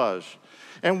he was.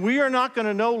 And we are not going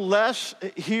to know less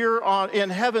here in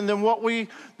heaven than what we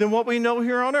know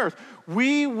here on earth.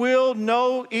 We will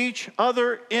know each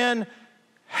other in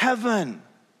heaven.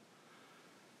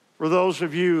 For those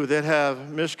of you that have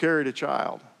miscarried a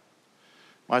child,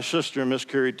 my sister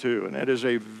miscarried too, and it is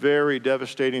a very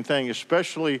devastating thing,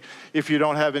 especially if you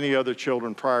don't have any other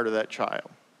children prior to that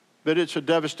child. But it's a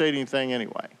devastating thing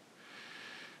anyway.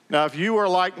 Now, if you are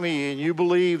like me and you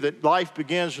believe that life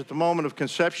begins at the moment of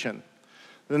conception,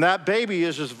 then that baby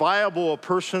is as viable a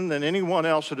person than anyone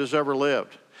else that has ever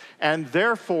lived. And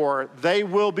therefore, they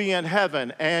will be in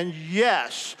heaven. And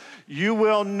yes, you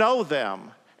will know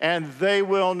them, and they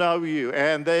will know you,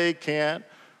 and they can't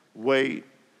wait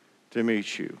to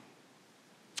meet you.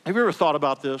 Have you ever thought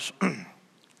about this?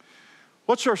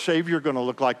 What's our Savior going to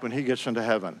look like when he gets into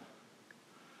heaven?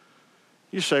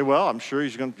 You say, well, I'm sure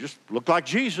he's going to just look like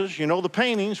Jesus. You know the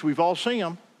paintings. We've all seen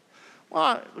them.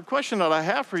 Well, the question that I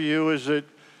have for you is that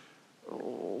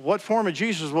what form of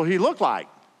Jesus will he look like?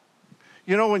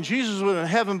 You know, when Jesus was in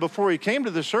heaven before he came to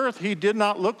this earth, he did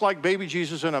not look like baby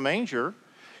Jesus in a manger.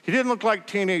 He didn't look like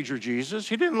teenager Jesus.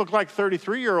 He didn't look like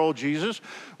 33-year-old Jesus.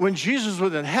 When Jesus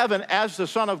was in heaven as the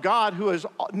Son of God, who has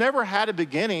never had a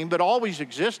beginning but always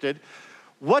existed,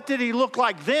 what did he look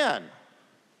like then?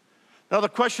 Now, the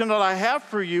question that I have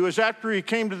for you is, after he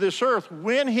came to this earth,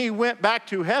 when he went back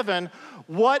to heaven,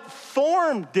 what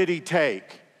form did he take?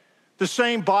 The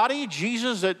same body,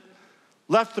 Jesus, that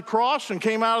left the cross and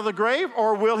came out of the grave?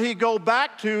 Or will he go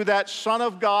back to that Son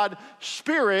of God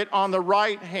spirit on the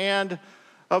right hand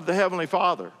of the Heavenly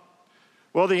Father?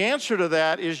 Well, the answer to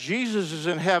that is Jesus is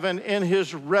in heaven in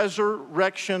his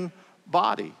resurrection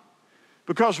body.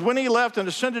 Because when he left and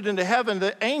ascended into heaven,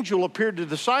 the angel appeared to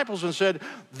the disciples and said,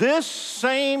 this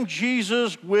same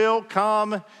Jesus will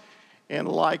come in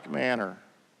like manner.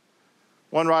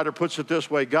 One writer puts it this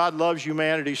way: God loves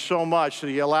humanity so much that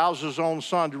he allows his own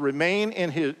son to remain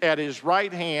at his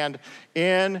right hand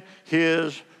in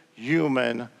his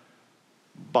human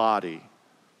body.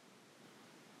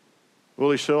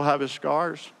 Will he still have his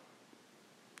scars?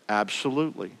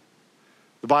 Absolutely.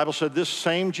 The Bible said this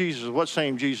same Jesus, what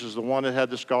same Jesus? The one that had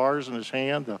the scars in his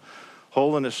hand, the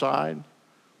hole in his side?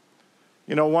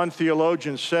 You know, one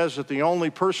theologian says that the only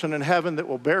person in heaven that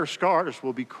will bear scars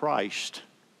will be Christ.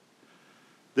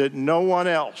 That no one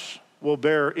else will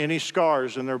bear any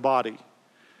scars in their body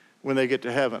when they get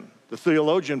to heaven. The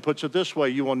theologian puts it this way: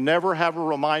 you will never have a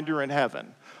reminder in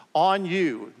heaven on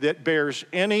you that bears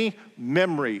any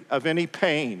memory of any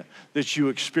pain that you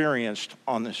experienced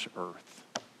on this earth.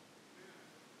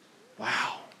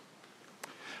 Wow.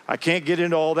 I can't get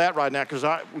into all that right now because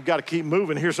we've got to keep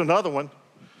moving. Here's another one.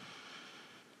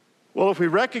 Well, if we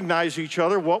recognize each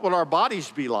other, what would our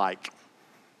bodies be like?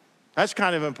 That's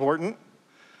kind of important.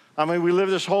 I mean, we live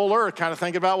this whole earth kind of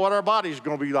thinking about what our body's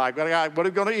going to be like. What are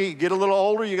we going to eat? Get a little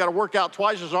older, you got to work out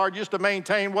twice as hard just to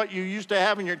maintain what you used to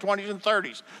have in your 20s and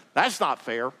 30s. That's not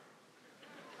fair.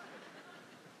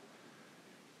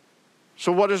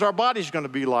 So what is our bodies going to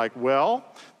be like? Well,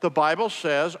 the Bible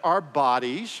says our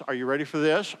bodies, are you ready for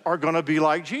this, are going to be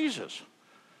like Jesus.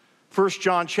 1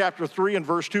 John chapter 3 and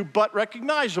verse 2, but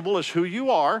recognizable as who you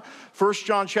are. 1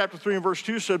 John chapter 3 and verse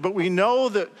 2 said, but we know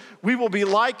that we will be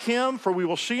like him, for we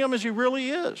will see him as he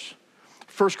really is.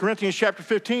 1 Corinthians chapter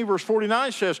 15 verse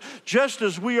 49 says, just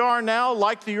as we are now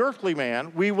like the earthly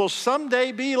man, we will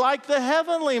someday be like the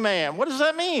heavenly man. What does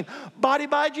that mean? Body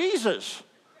by Jesus.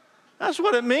 That's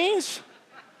what it means.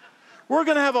 We're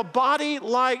going to have a body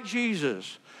like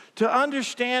Jesus. To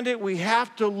understand it, we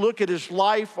have to look at his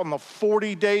life on the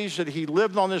 40 days that he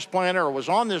lived on this planet or was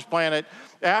on this planet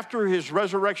after his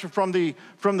resurrection from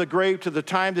the grave to the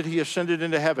time that he ascended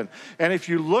into heaven. And if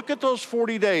you look at those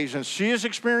 40 days and see his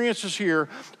experiences here,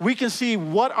 we can see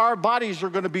what our bodies are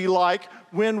going to be like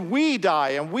when we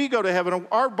die and we go to heaven and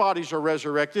our bodies are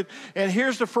resurrected. And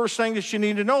here's the first thing that you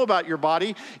need to know about your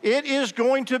body. It is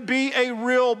going to be a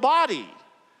real body.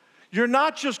 You're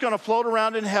not just going to float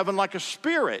around in heaven like a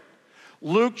spirit.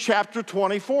 Luke chapter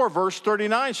 24, verse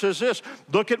 39 says this,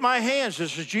 look at my hands.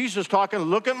 This is Jesus talking.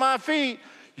 Look at my feet.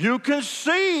 You can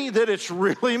see that it's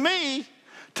really me.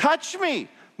 Touch me.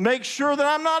 Make sure that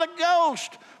I'm not a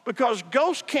ghost, because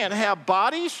ghosts can't have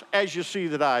bodies as you see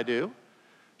that I do.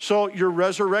 So your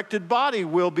resurrected body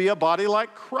will be a body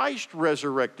like Christ's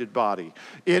resurrected body.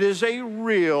 It is a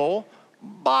real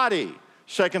body.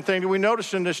 Second thing that we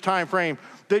notice in this time frame,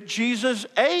 that Jesus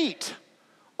ate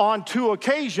on 2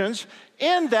 occasions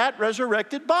in that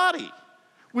resurrected body.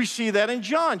 We see that in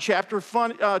John chapter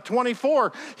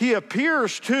 24. He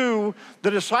appears to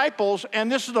the disciples,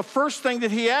 and this is the first thing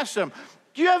that he asks them.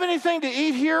 Do you have anything to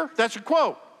eat here? That's a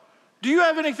quote. Do you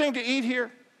have anything to eat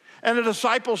here? And the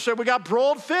disciples said, we got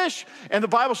broiled fish. And the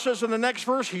Bible says in the next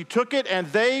verse, he took it and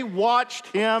they watched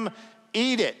him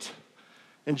eat it.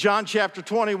 In John chapter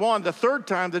 21, the third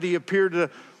time that he appeared to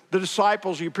the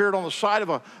disciples, he appeared on the side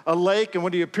of a lake, and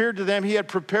when he appeared to them, he had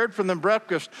prepared for them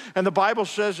breakfast. And the Bible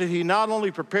says that he not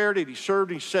only prepared it, he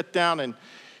served, he sat down, and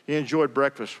he enjoyed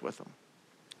breakfast with them.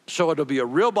 So it'll be a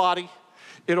real body.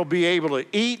 It'll be able to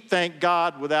eat, thank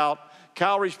God, without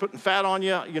calories putting fat on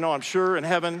you. You know, I'm sure in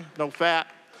heaven, no fat.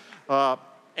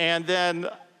 And then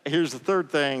here's the third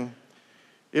thing.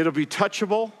 It'll be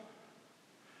touchable,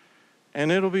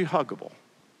 and it'll be huggable.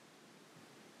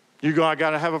 You go, I got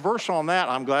to have a verse on that.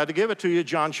 I'm glad to give it to you.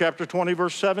 John chapter 20,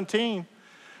 verse 17.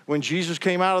 When Jesus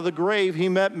came out of the grave, he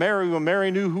met Mary. When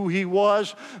Mary knew who he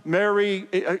was, Mary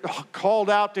called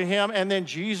out to him. And then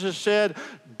Jesus said,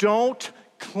 don't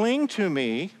cling to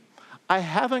me, I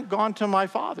haven't gone to my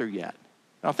Father yet.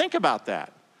 Now think about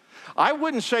that. I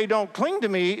wouldn't say don't cling to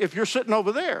me if you're sitting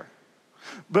over there.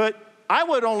 But I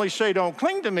would only say don't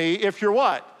cling to me if you're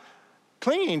what?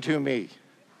 Clinging to me.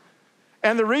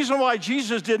 And the reason why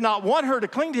Jesus did not want her to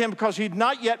cling to him because he'd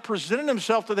not yet presented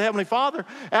himself to the Heavenly Father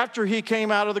after he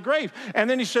came out of the grave. And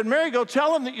then he said, Mary, go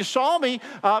tell him that you saw me.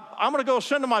 I'm going to go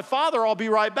ascend to my Father. I'll be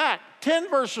right back. 10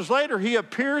 verses later, he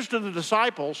appears to the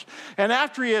disciples. And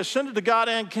after he ascended to God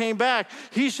and came back,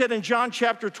 he said in John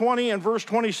chapter 20 and verse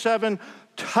 27,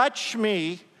 touch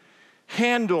me,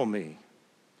 handle me.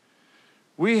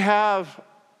 We'll have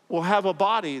a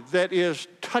body that is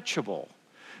touchable.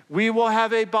 We will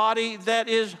have a body that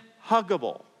is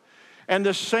huggable. And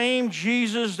the same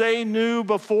Jesus they knew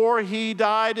before he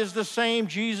died is the same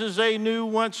Jesus they knew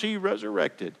once he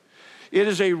resurrected. It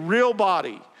is a real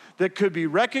body that could be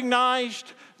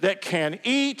recognized, that can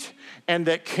eat, and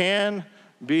that can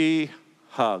be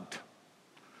hugged.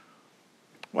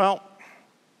 Well,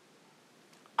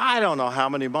 I don't know how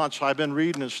many months I've been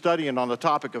reading and studying on the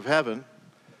topic of heaven.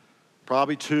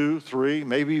 Probably 2, 3,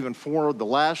 maybe even 4 of the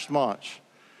last months.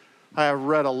 I have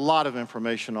read a lot of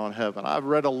information on heaven. I've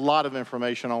read a lot of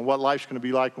information on what life's going to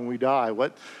be like when we die,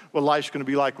 what life's going to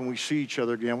be like when we see each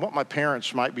other again, what my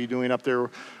parents might be doing up there,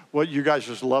 what you guys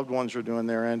as loved ones are doing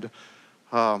there. And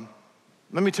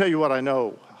let me tell you what I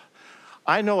know.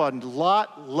 I know a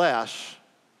lot less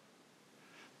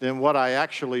than what I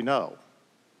actually know.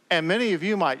 And many of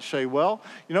you might say, well,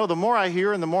 you know, the more I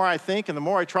hear and the more I think and the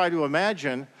more I try to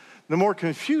imagine, the more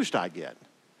confused I get.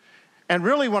 And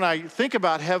really, when I think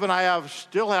about heaven, I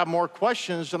still have more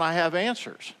questions than I have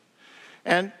answers.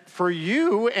 And for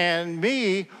you and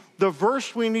me, the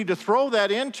verse we need to throw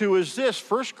that into is this,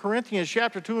 1 Corinthians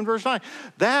chapter 2 and verse 9.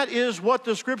 That is what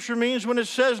the scripture means when it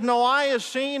says, no eye has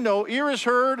seen, no ear has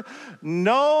heard,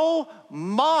 no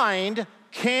mind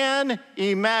can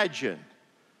imagine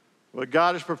what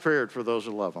God has prepared for those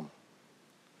who love him.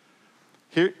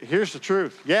 Here's the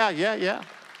truth. Yeah.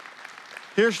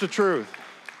 Here's the truth.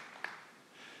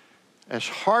 As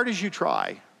hard as you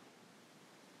try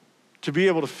to be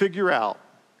able to figure out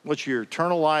what your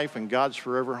eternal life and God's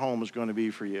forever home is going to be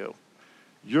for you,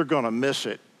 you're going to miss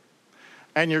it.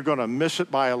 And you're going to miss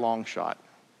it by a long shot.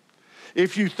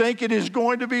 If you think it is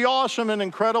going to be awesome and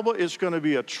incredible, it's going to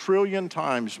be 1,000,000,000,000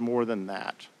 times more than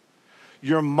that.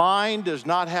 Your mind does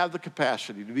not have the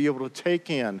capacity to be able to take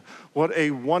in what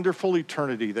a wonderful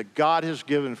eternity that God has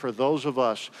given for those of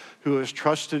us who has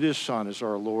trusted his Son as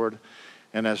our Lord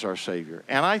and as our Savior.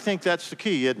 And I think that's the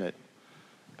key, isn't it?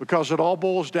 Because it all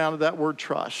boils down to that word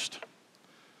trust.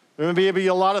 There may be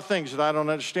a lot of things that I don't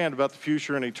understand about the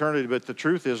future and eternity, but the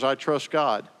truth is I trust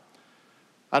God.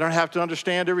 I don't have to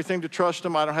understand everything to trust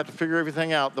him. I don't have to figure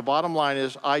everything out. The bottom line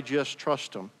is I just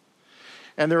trust him.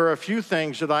 And there are a few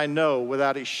things that I know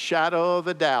without a shadow of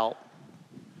a doubt,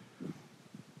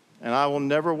 and I will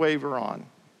never waver on.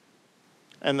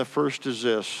 And the first is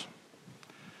this.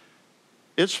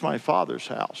 It's my Father's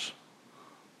house.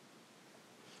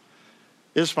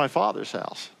 It's my Father's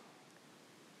house.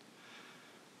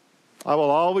 I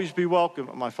will always be welcome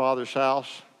at my Father's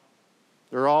house.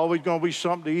 There's always going to be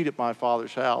something to eat at my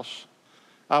Father's house.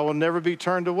 I will never be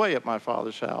turned away at my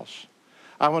Father's house.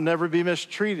 I will never be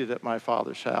mistreated at my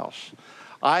Father's house.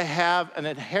 I have an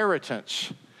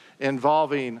inheritance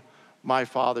involving my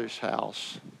Father's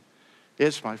house.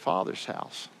 It's my Father's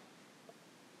house.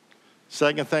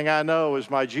 Second thing I know is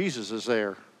my Jesus is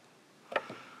there.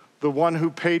 The one who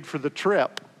paid for the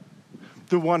trip.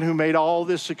 The one who made all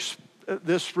this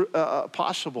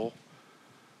possible.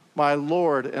 My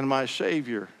Lord and my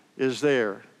Savior is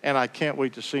there. And I can't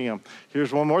wait to see him.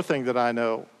 Here's one more thing that I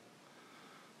know.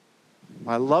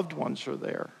 My loved ones are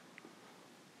there.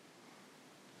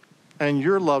 And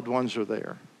your loved ones are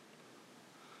there.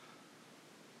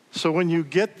 So when you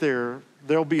get there,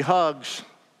 there'll be hugs.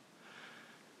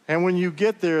 And when you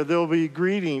get there, there'll be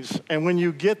greetings. And when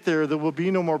you get there, there will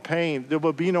be no more pain. There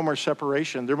will be no more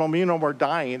separation. There will be no more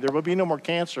dying. There will be no more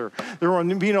cancer. There will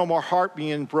be no more heart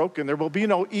being broken. There will be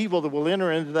no evil that will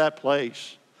enter into that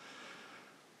place.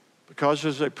 Because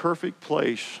there's a perfect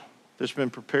place that's been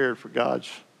prepared for God's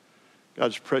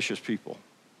precious people.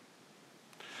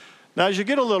 Now, as you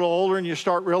get a little older and you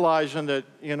start realizing that,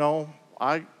 you know,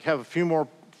 I have a few more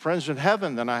friends in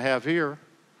heaven than I have here.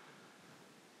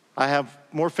 I have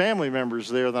more family members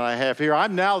there than I have here.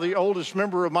 I'm now the oldest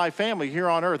member of my family here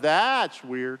on earth. That's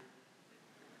weird.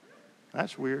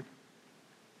 That's weird.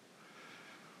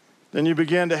 Then you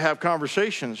begin to have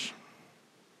conversations.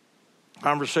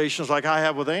 Conversations like I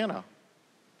have with Anna.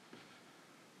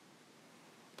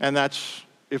 And that's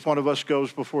if one of us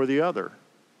goes before the other.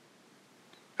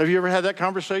 Have you ever had that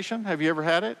conversation? Have you ever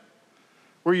had it?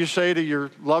 Where you say to your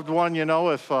loved one, you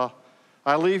know, if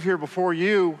I leave here before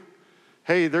you,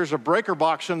 hey, there's a breaker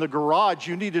box in the garage.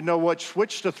 You need to know what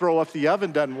switch to throw if the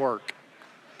oven doesn't work.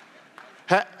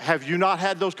 Have you not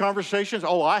had those conversations?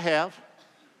 Oh, I have.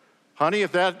 Honey,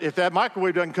 if that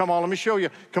microwave doesn't come on, let me show you.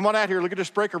 Come on out here, look at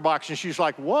this breaker box. And she's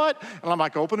like, what? And I'm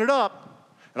like, open it up.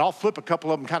 And I'll flip a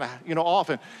couple of them kind of, off.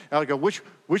 And I'll go,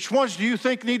 which ones do you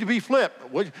think need to be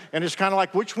flipped? And it's kind of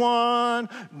like, which one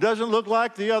doesn't look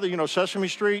like the other? Sesame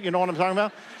Street, you know what I'm talking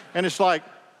about? And it's like,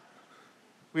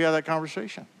 we have that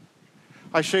conversation.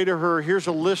 I say to her, here's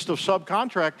a list of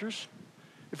subcontractors.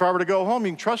 If I were to go home,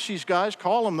 you can trust these guys,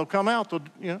 call them, they'll come out,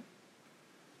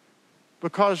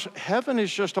 Because heaven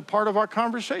is just a part of our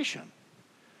conversation.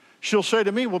 She'll say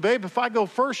to me, well, babe, if I go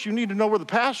first, you need to know where the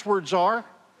passwords are.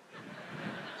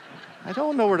 I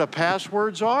don't know where the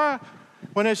passwords are.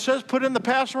 When it says put in the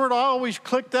password, I always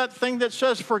click that thing that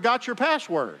says forgot your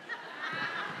password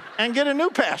and get a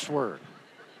new password.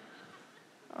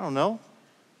 I don't know.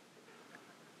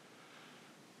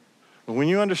 But when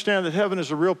you understand that heaven is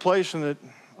a real place and that,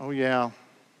 oh yeah,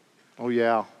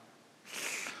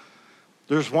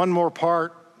 there's one more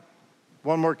part,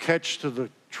 one more catch to the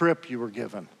trip you were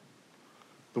given.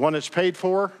 The one that's paid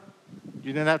for,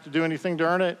 you didn't have to do anything to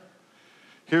earn it.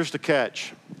 Here's the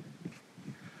catch.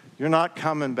 You're not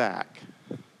coming back.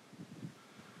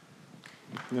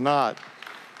 You're not.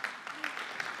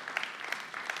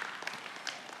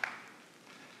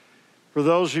 For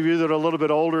those of you that are a little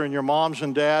bit older and your moms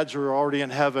and dads are already in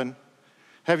heaven,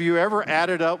 have you ever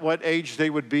added up what age they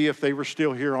would be if they were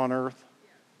still here on earth?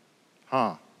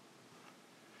 Huh.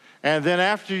 And then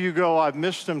after you go, I've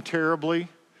missed them terribly,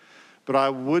 but I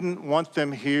wouldn't want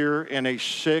them here in a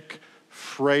sick,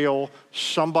 frail,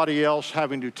 somebody else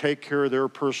having to take care of their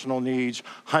personal needs,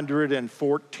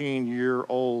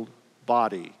 114-year-old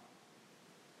body.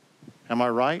 Am I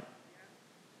right?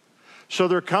 So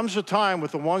there comes a time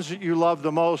with the ones that you love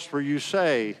the most where you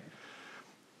say,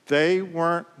 they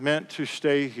weren't meant to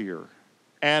stay here.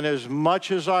 And as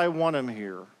much as I want them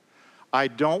here, I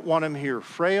don't want them here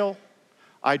frail,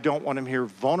 I don't want them here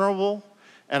vulnerable,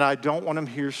 and I don't want them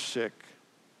here sick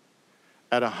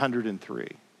at 103.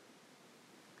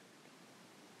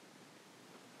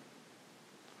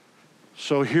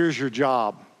 So here's your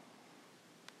job.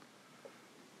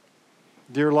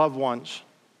 Dear loved ones,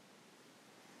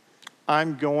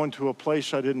 I'm going to a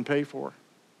place I didn't pay for.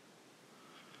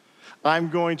 I'm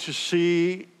going to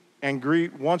see and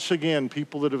greet once again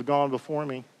people that have gone before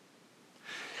me.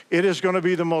 It is going to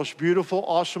be the most beautiful,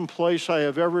 awesome place I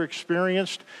have ever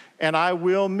experienced, and I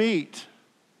will meet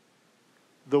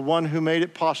the one who made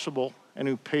it possible and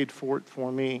who paid for it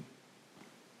for me.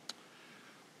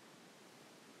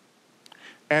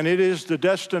 And it is the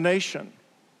destination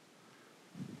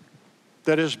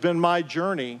that has been my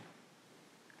journey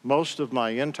most of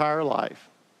my entire life.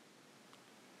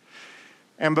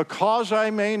 And because I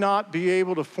may not be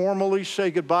able to formally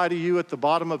say goodbye to you at the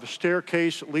bottom of a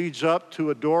staircase that leads up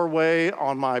to a doorway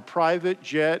on my private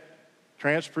jet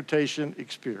transportation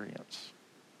experience,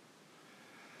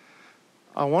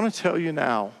 I want to tell you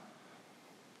now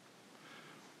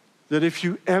that if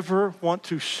you ever want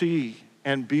to see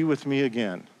and be with me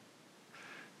again,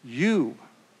 you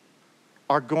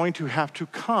are going to have to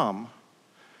come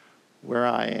where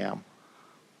I am.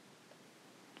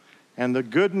 And the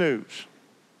good news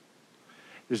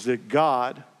is that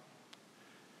God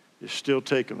is still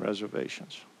taking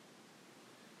reservations.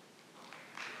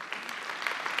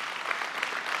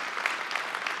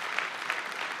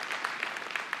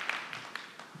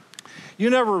 You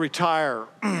never retire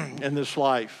in this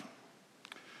life.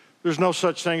 There's no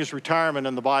such thing as retirement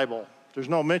in the Bible. There's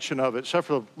no mention of it, except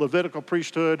for the Levitical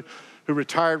priesthood, who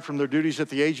retired from their duties at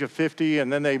the age of 50,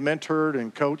 and then they mentored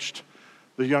and coached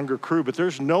the younger crew. But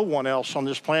there's no one else on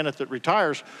this planet that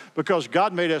retires, because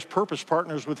God made us purpose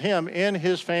partners with him in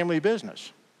his family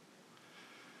business.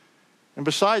 And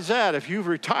besides that, if you've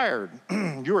retired,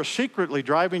 you are secretly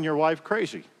driving your wife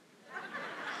crazy.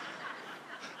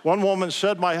 One woman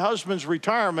said, my husband's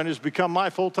retirement has become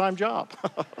my full-time job.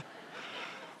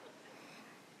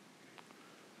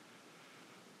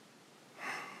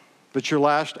 But your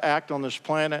last act on this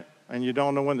planet, and you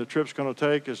don't know when the trip's going to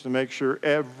take, is to make sure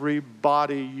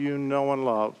everybody you know and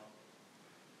love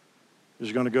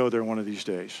is going to go there one of these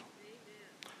days.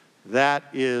 Amen. That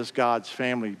is God's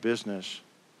family business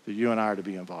that you and I are to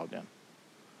be involved in.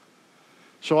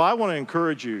 So I want to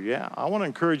encourage you, I want to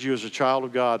encourage you as a child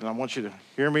of God, and I want you to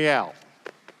hear me out.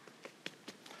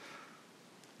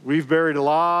 We've buried a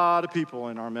lot of people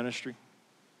in our ministry,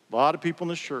 a lot of people in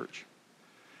this church,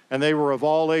 and they were of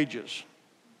all ages.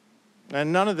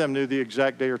 And none of them knew the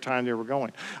exact day or time they were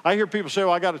going. I hear people say,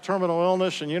 well, I got a terminal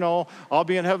illness and, I'll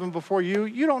be in heaven before you.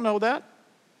 You don't know that.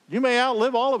 You may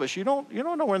outlive all of us. You don't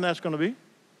know when that's going to be.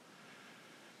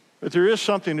 But there is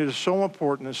something that is so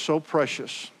important and so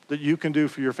precious that you can do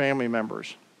for your family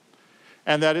members.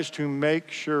 And that is to make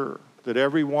sure that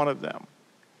every one of them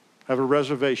have a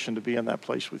reservation to be in that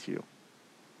place with you.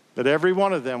 That every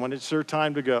one of them, when it's their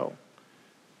time to go,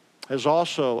 has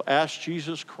also asked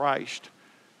Jesus Christ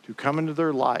to come into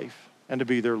their life and to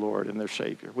be their Lord and their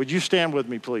Savior. Would you stand with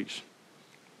me, please?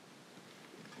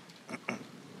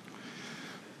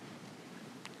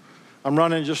 I'm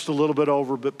running just a little bit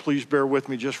over, but please bear with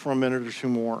me just for a minute or two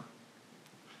more.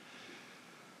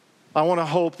 I want to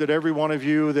hope that every one of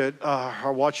you that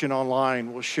are watching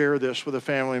online will share this with a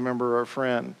family member or a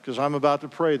friend, because I'm about to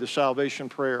pray the salvation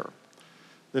prayer.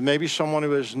 That maybe someone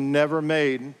who has never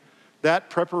made that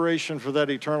preparation for that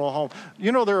eternal home.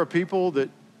 There are people that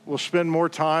will spend more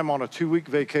time on a 2-week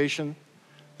vacation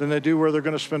than they do where they're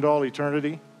going to spend all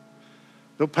eternity.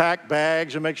 They'll pack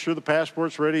bags and make sure the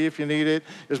passport's ready if you need it.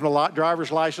 Is my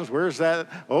driver's license? Where's that?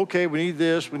 Okay, we need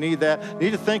this, we need that.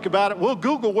 Need to think about it. We'll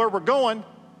Google where we're going.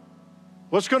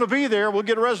 What's going to be there? We'll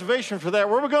get a reservation for that.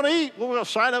 Where are we going to eat? We'll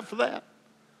sign up for that.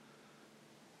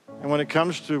 And when it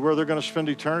comes to where they're going to spend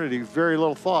eternity, very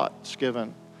little thought is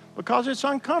given. Because it's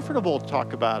uncomfortable to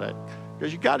talk about it.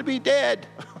 Because you got to be dead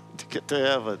to get to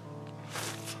heaven.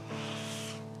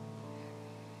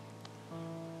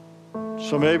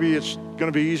 So maybe it's going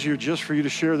to be easier just for you to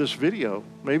share this video.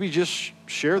 Maybe just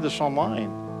share this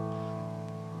online.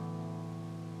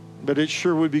 But it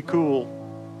sure would be cool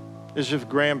as if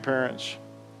grandparents,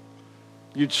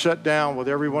 you'd sit down with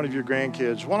every one of your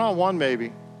grandkids, one-on-one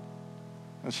maybe,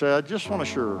 and say, I just want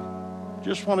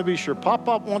to be sure.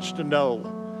 Pop-Pop wants to know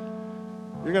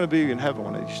you're going to be in heaven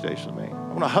one of these days with me. I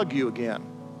want to hug you again.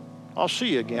 I'll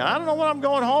see you again. I don't know when I'm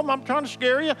going home. I'm trying to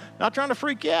scare you, not trying to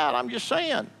freak you out. I'm just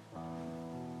saying.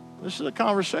 This is a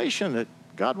conversation that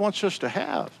God wants us to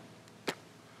have.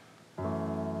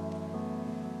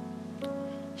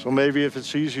 So maybe if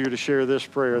it's easier to share this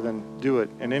prayer, then do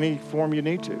it in any form you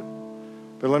need to.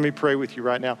 But let me pray with you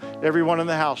right now. Everyone in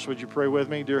the house, would you pray with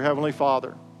me? Dear Heavenly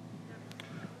Father,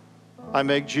 I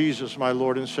make Jesus my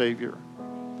Lord and Savior.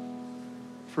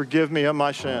 Forgive me of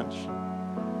my sins.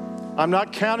 I'm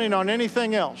not counting on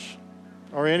anything else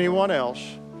or anyone else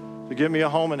to give me a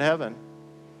home in heaven.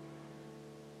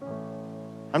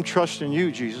 I'm trusting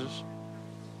you, Jesus.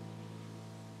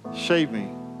 Save me.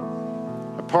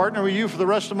 I partner with you for the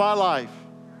rest of my life.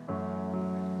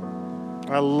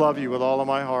 I love you with all of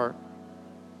my heart.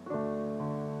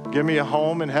 Give me a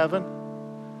home in heaven,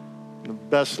 the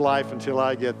best life until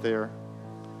I get there.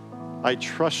 I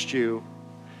trust you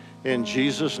in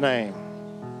Jesus' name.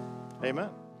 Amen.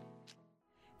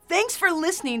 Thanks for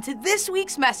listening to this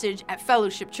week's message at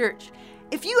Fellowship Church.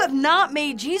 If you have not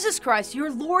made Jesus Christ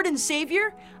your Lord and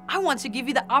Savior, I want to give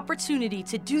you the opportunity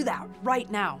to do that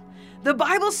right now. The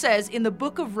Bible says in the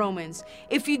book of Romans,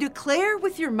 if you declare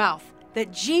with your mouth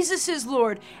that Jesus is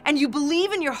Lord and you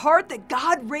believe in your heart that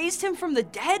God raised him from the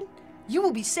dead, you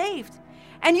will be saved.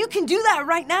 And you can do that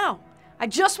right now. I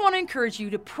just want to encourage you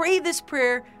to pray this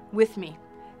prayer with me.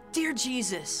 Dear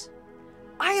Jesus,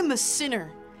 I am a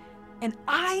sinner and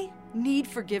I need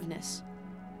forgiveness.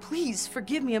 Please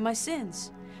forgive me of my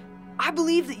sins. I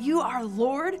believe that you are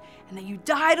Lord and that you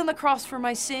died on the cross for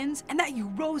my sins and that you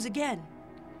rose again.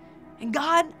 And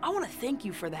God, I want to thank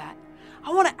you for that.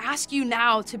 I want to ask you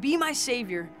now to be my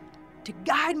Savior, to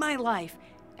guide my life,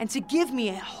 and to give me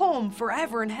a home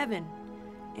forever in heaven.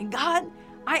 And God,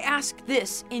 I ask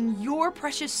this in your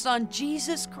precious Son,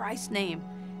 Jesus Christ's name.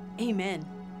 Amen.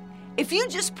 If you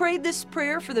just prayed this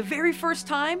prayer for the very first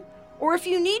time, or if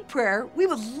you need prayer, we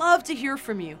would love to hear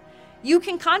from you. You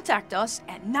can contact us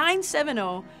at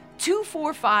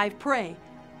 970-245-PRAY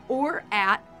or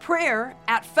at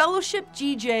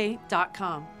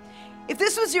prayer@fellowshipgj.com. If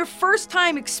this was your first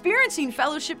time experiencing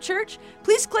Fellowship Church,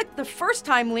 please click the first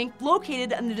time link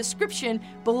located in the description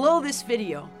below this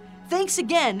video. Thanks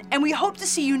again, and we hope to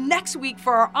see you next week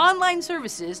for our online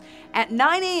services at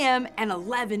 9 a.m. and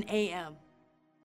 11 a.m.